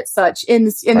called it such in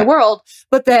the world,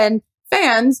 but then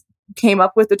fans came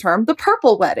up with the term the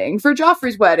Purple Wedding for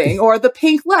Joffrey's wedding, or the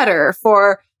Pink Letter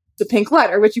for the Pink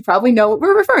Letter, which you probably know what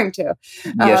we're referring to.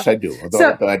 Yes, I do.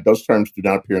 Although those terms do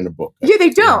not appear in the book. Yeah, they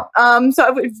don't. So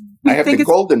I have the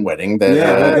Golden Wedding.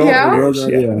 That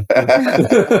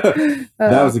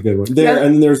was a good one.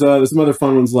 And there's some other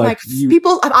fun ones like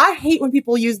people. I hate when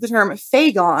people use the term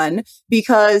Fagon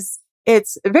because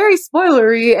it's very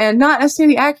spoilery and not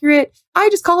necessarily accurate. I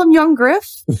just call him Young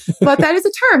Griff, but that is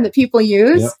a term that people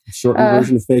use. Yep. Shortened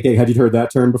version of fake egg. Had you heard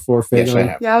that term before? Fake yes, I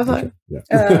have. Yeah, I was like,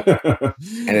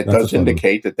 and it does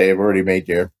indicate that they have already made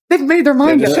they've made their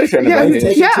mind up. Decision. They've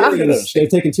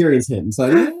taken Tyrion's hint and said,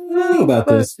 I don't know about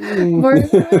this. I'm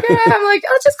like,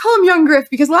 let's just call him Young Griff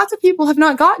because lots of people have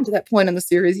not gotten to that point in the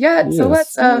series yet. Yes. So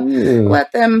let's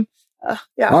let them.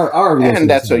 And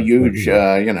that's a huge,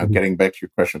 getting back to your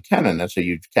question, canon. That's a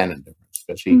huge canon difference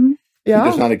because he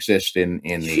does not exist in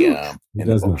the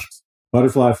books.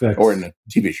 Butterfly Effect, or in the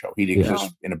TV show. He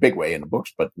exists in a big way in the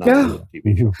books, but not in the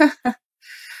TV show.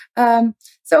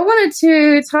 So I wanted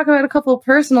to talk about a couple of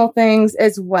personal things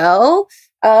as well.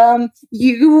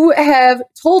 You have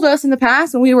told us in the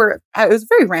past, and it was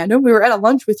very random, we were at a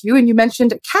lunch with you, and you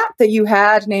mentioned a cat that you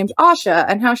had named Asha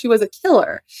and how she was a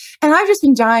killer. And I've just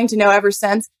been dying to know ever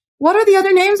since, what are the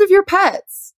other names of your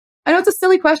pets? I know it's a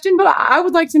silly question, but I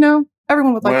would like to know.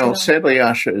 Everyone would like to know. Well, sadly,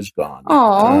 Asha is gone.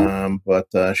 But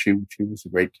she was a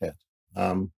great cat. We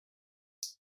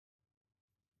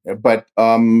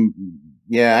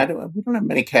don't have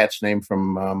many cats named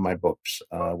from my books.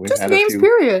 We've just had names, a few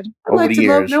period. Over the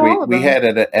years, we had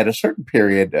at a certain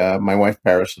period. My wife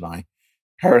Paris and I.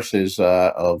 Paris is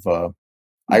of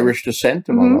Irish descent,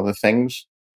 among other things,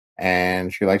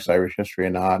 and she likes Irish history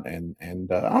and art.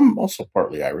 And I'm also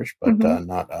partly Irish, but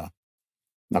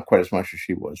not quite as much as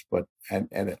she was. But at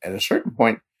a certain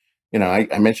point,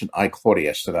 I mentioned I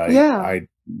Claudius that I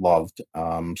loved.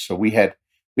 So we had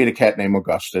a cat named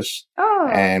Augustus,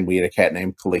 and we had a cat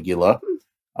named Caligula,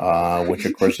 which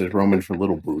of course is Roman for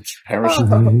little boots. Paris,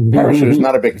 who was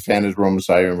not a big fan of Roman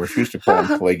Sire and refused to call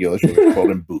him Caligula. She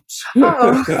called him Boots.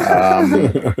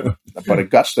 But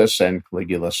Augustus and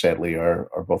Caligula, sadly, are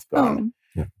both gone.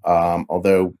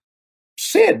 Although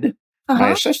Sid,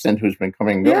 my assistant, who's been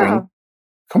coming and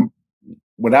going,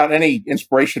 without any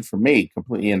inspiration from me,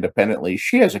 completely independently,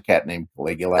 she has a cat named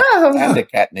Caligula and a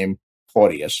cat named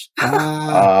Claudius.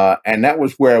 And that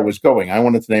was where I was going. I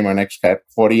wanted to name our next cat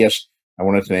Claudius. I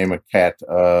wanted to name a cat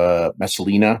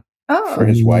Messalina for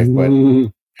his wife, but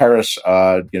Paris,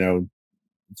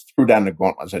 threw down the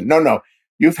gauntlet and said, no,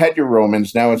 you've had your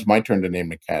Romans. Now it's my turn to name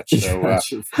the cats. So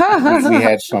we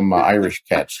had some Irish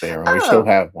cats there, and we still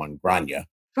have one, Grania,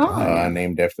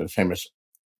 named after the famous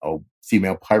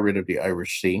female pirate of the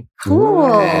Irish Sea.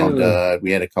 Cool. And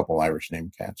we had a couple Irish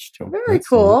named cats too. Very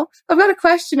cool. I've got a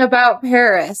question about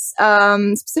Paris.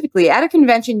 Specifically, at a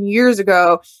convention years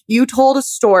ago, you told a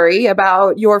story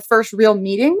about your first real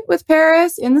meeting with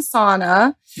Paris in the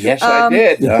sauna. Yes, I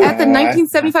did. At the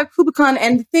 1975 Kubicon.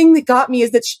 And the thing that got me is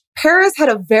that Paris had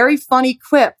a very funny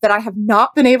quip that I have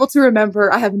not been able to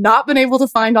remember. I have not been able to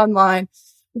find online.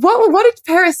 What did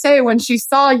Paris say when she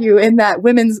saw you in that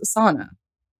women's sauna?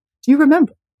 Do you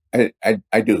remember?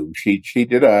 I do. She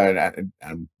did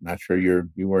I'm not sure you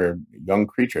were young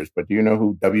creatures, but do you know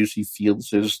who W.C.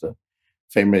 Fields is? The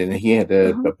famous, and he had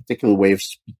a particular way of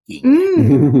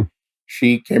speaking.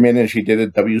 She came in and she did a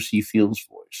W.C. Fields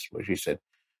voice, where she said,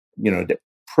 that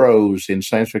pros in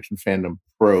science fiction fandom,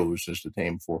 pros is the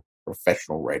name for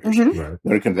professional writers. Go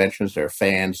to conventions, there are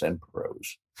fans and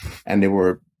pros. And there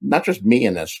were not just me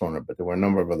in that sauna, but there were a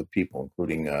number of other people,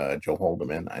 including Joe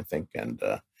Haldeman, I think, and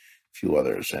few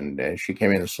others, and she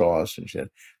came in and saw us and she said,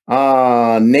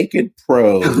 naked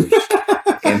pros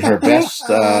in her best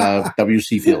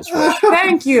W.C. Fields voice.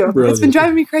 Thank you. Brilliant. It's been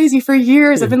driving me crazy for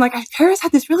years. I've been like, Paris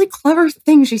had this really clever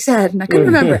thing she said, and I couldn't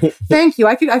remember. Thank you.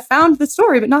 I found the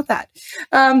story, but not that.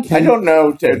 I don't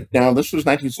know. Now, this was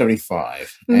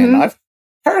 1975, and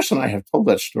Paris and I have told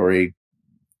that story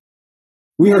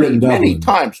we heard it many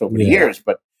times over the years,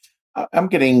 but I'm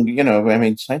getting,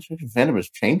 science fiction fandom is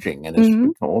changing, and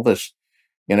it's all this,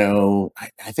 I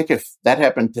think if that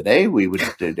happened today, they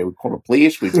would call the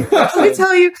police. Let me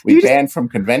tell you, we banned from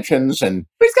conventions, and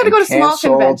we just got to go to small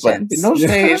conventions. But in those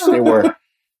days, there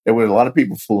were a lot of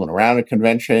people fooling around at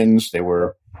conventions. There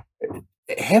were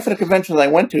half of the conventions I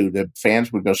went to, the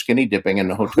fans would go skinny dipping in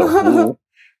the hotel pool.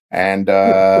 And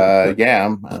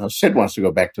Sid wants to go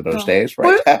back to those days,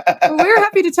 right? We're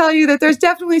happy to tell you that there's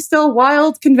definitely still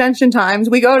wild convention times.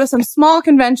 We go to some small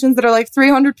conventions that are like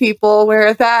 300 people,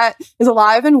 where that is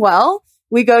alive and well.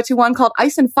 We go to one called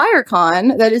Ice and Fire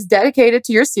Con that is dedicated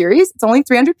to your series. It's only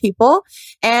 300 people.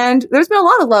 And there's been a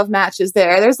lot of love matches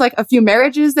there. There's like a few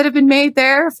marriages that have been made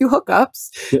there, a few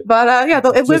hookups. But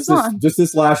it lives on. Just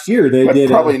this last year, they did.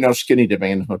 Probably no skinny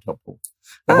dipping in the hotel pool.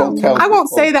 I won't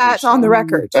say that on the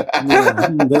record.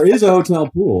 There is a hotel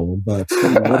pool, but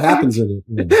what happens in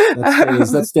it?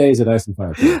 That stays at Ice and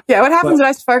Fire Con. Yeah, what happens at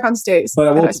Ice and Fire Con stays. But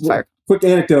I won't. Quick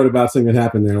anecdote about something that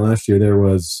happened there last year.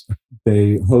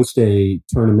 They host a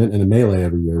tournament and a melee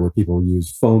every year where people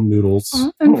use foam noodles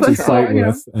to fight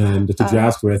with and to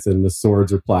joust with, and the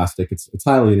swords are plastic. It's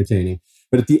highly entertaining.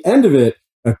 But at the end of it,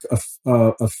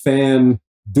 a fan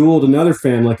dueled another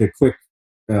fan like a quick.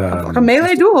 A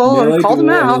melee duel, called him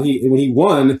out. And when he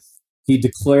won, he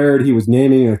declared he was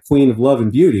naming a queen of love and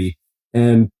beauty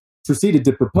and proceeded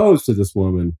to propose to this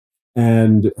woman.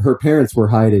 And her parents were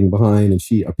hiding behind, and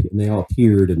they all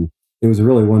appeared, and it was a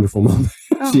really wonderful moment.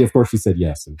 She said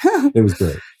yes, and it was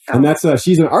great. And that's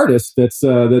she's an artist that's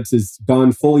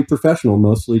gone fully professional,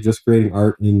 mostly just creating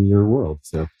art in your world.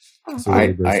 So it's a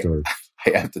really great story.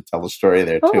 I have to tell a story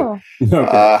there too.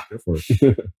 I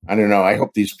don't know. I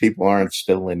hope these people aren't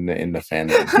still in the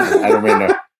fandom. I don't mean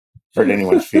to hurt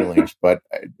anyone's feelings, but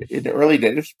in the early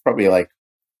days, it was probably like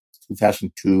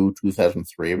 2002,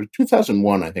 2003. It was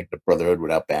 2001, I think, the Brotherhood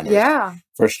Without Banners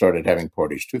first started having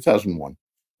parties. 2001.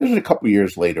 This was a couple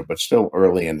years later, but still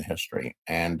early in the history.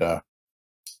 And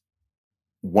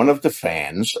one of the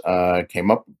fans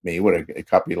came up with me with a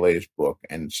copy of the latest book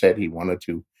and said he wanted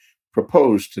to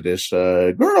propose to this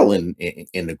girl in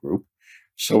the group.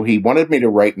 So he wanted me to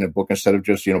write in a book instead of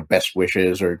just, best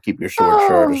wishes or keep your sword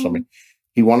short or something.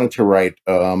 He wanted to write,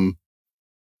 I don't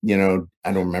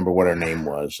remember what her name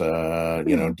was.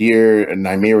 Dear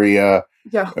Nymeria,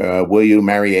 will you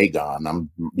marry Aegon? I'm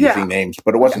using names,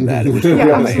 but it wasn't that. It was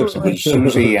real names. It was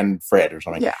Susie and Fred or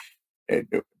something.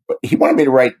 But he wanted me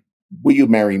to write will you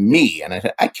marry me? And I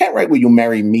said, I can't write will you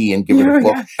marry me and give her the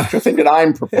book. She'll think that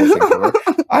I'm proposing to her.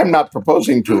 I'm not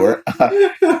proposing to her.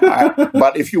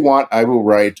 But if you want, I will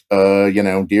write, dear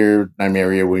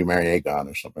Nymeria, will you marry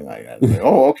Aegon or something like that. Like,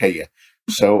 oh, okay, yeah.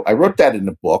 So I wrote that in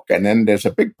the book, and then there's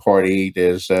a big party.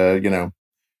 There's, we're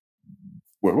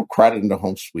crowded in the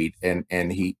home suite, and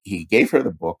he gave her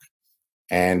the book,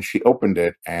 and she opened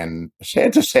it, and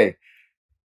sad to say,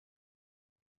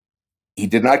 he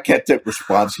did not get the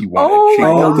response he wanted. Oh, she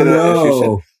looked at it and she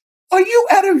said, are you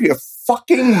out of your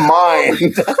fucking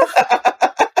mind?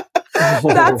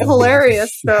 That's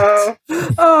hilarious, though.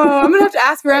 Oh, I'm going to have to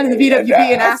ask around in the BWB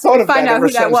and find out who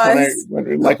that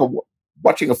was.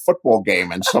 Watching a football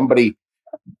game and somebody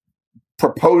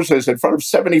proposes in front of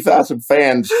 70,000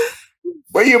 fans,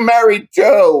 will you marry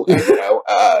Joe?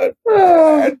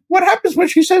 What happens when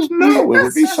she says no? It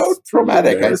would be so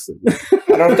traumatic. I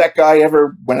don't know if that guy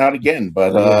ever went out again,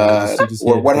 but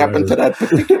or what happened to that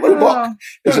particular book?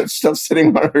 Is it still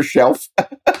sitting on her shelf? Well,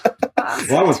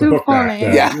 I want the book back.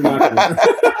 Yeah,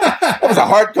 it was a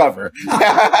hardcover.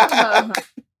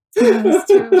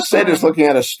 Sid is looking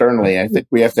at us sternly. I think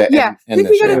we have to end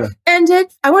this. End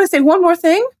it. I want to say one more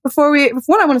thing before I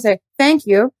want to say thank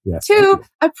you. Yes, Two, thank you.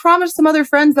 I promised some other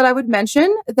friends that I would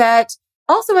mention that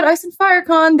also at Ice and Fire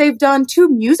Con, they've done 2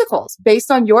 musicals based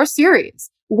on your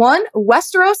series. One,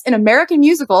 Westeros, an American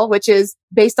musical, which is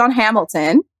based on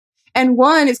Hamilton. And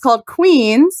one is called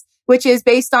Queens, which is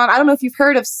based on, I don't know if you've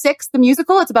heard of Six, the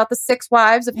musical. It's about the 6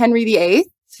 wives of Henry VIII.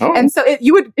 Oh. And so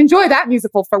you would enjoy that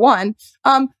musical for one.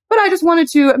 But I just wanted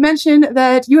to mention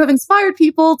that you have inspired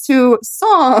people to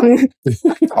song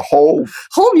a whole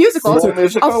musical, full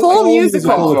musical? A full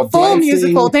musical, full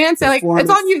musical dancing. Like it's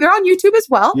on you. They're on YouTube as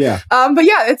well. Yeah. But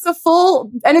yeah, it's a full,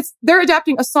 and they're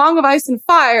adapting A Song of Ice and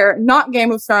Fire, not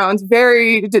Game of Thrones,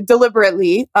 very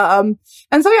deliberately. And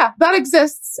so yeah, that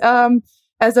exists.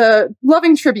 As a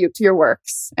loving tribute to your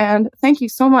works. And thank you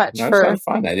so much for... That's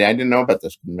fun. I didn't know about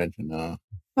this convention.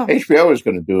 HBO is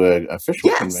going to do an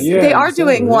official convention. Yes, they are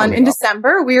doing one in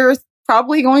December. We're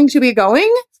probably going to be going.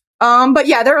 But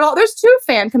yeah, there's 2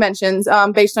 fan conventions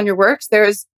based on your works.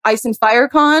 There's Ice and Fire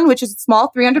Con, which is a small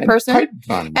 300 person.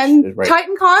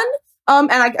 Titan Con.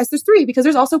 And I guess there's 3 because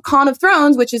there's also Con of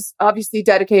Thrones, which is obviously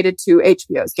dedicated to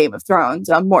HBO's Game of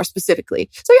Thrones, more specifically.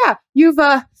 So yeah,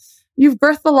 you've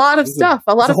birthed a lot of stuff,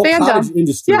 a lot of fandom.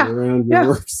 Industry around your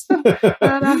works.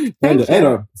 And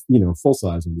a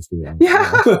full-size industry.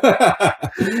 Yeah.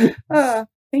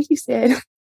 Thank you, Sid,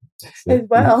 as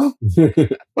well.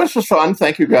 This was fun.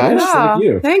 Thank you, guys. Yeah, thank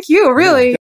you. Thank you, really.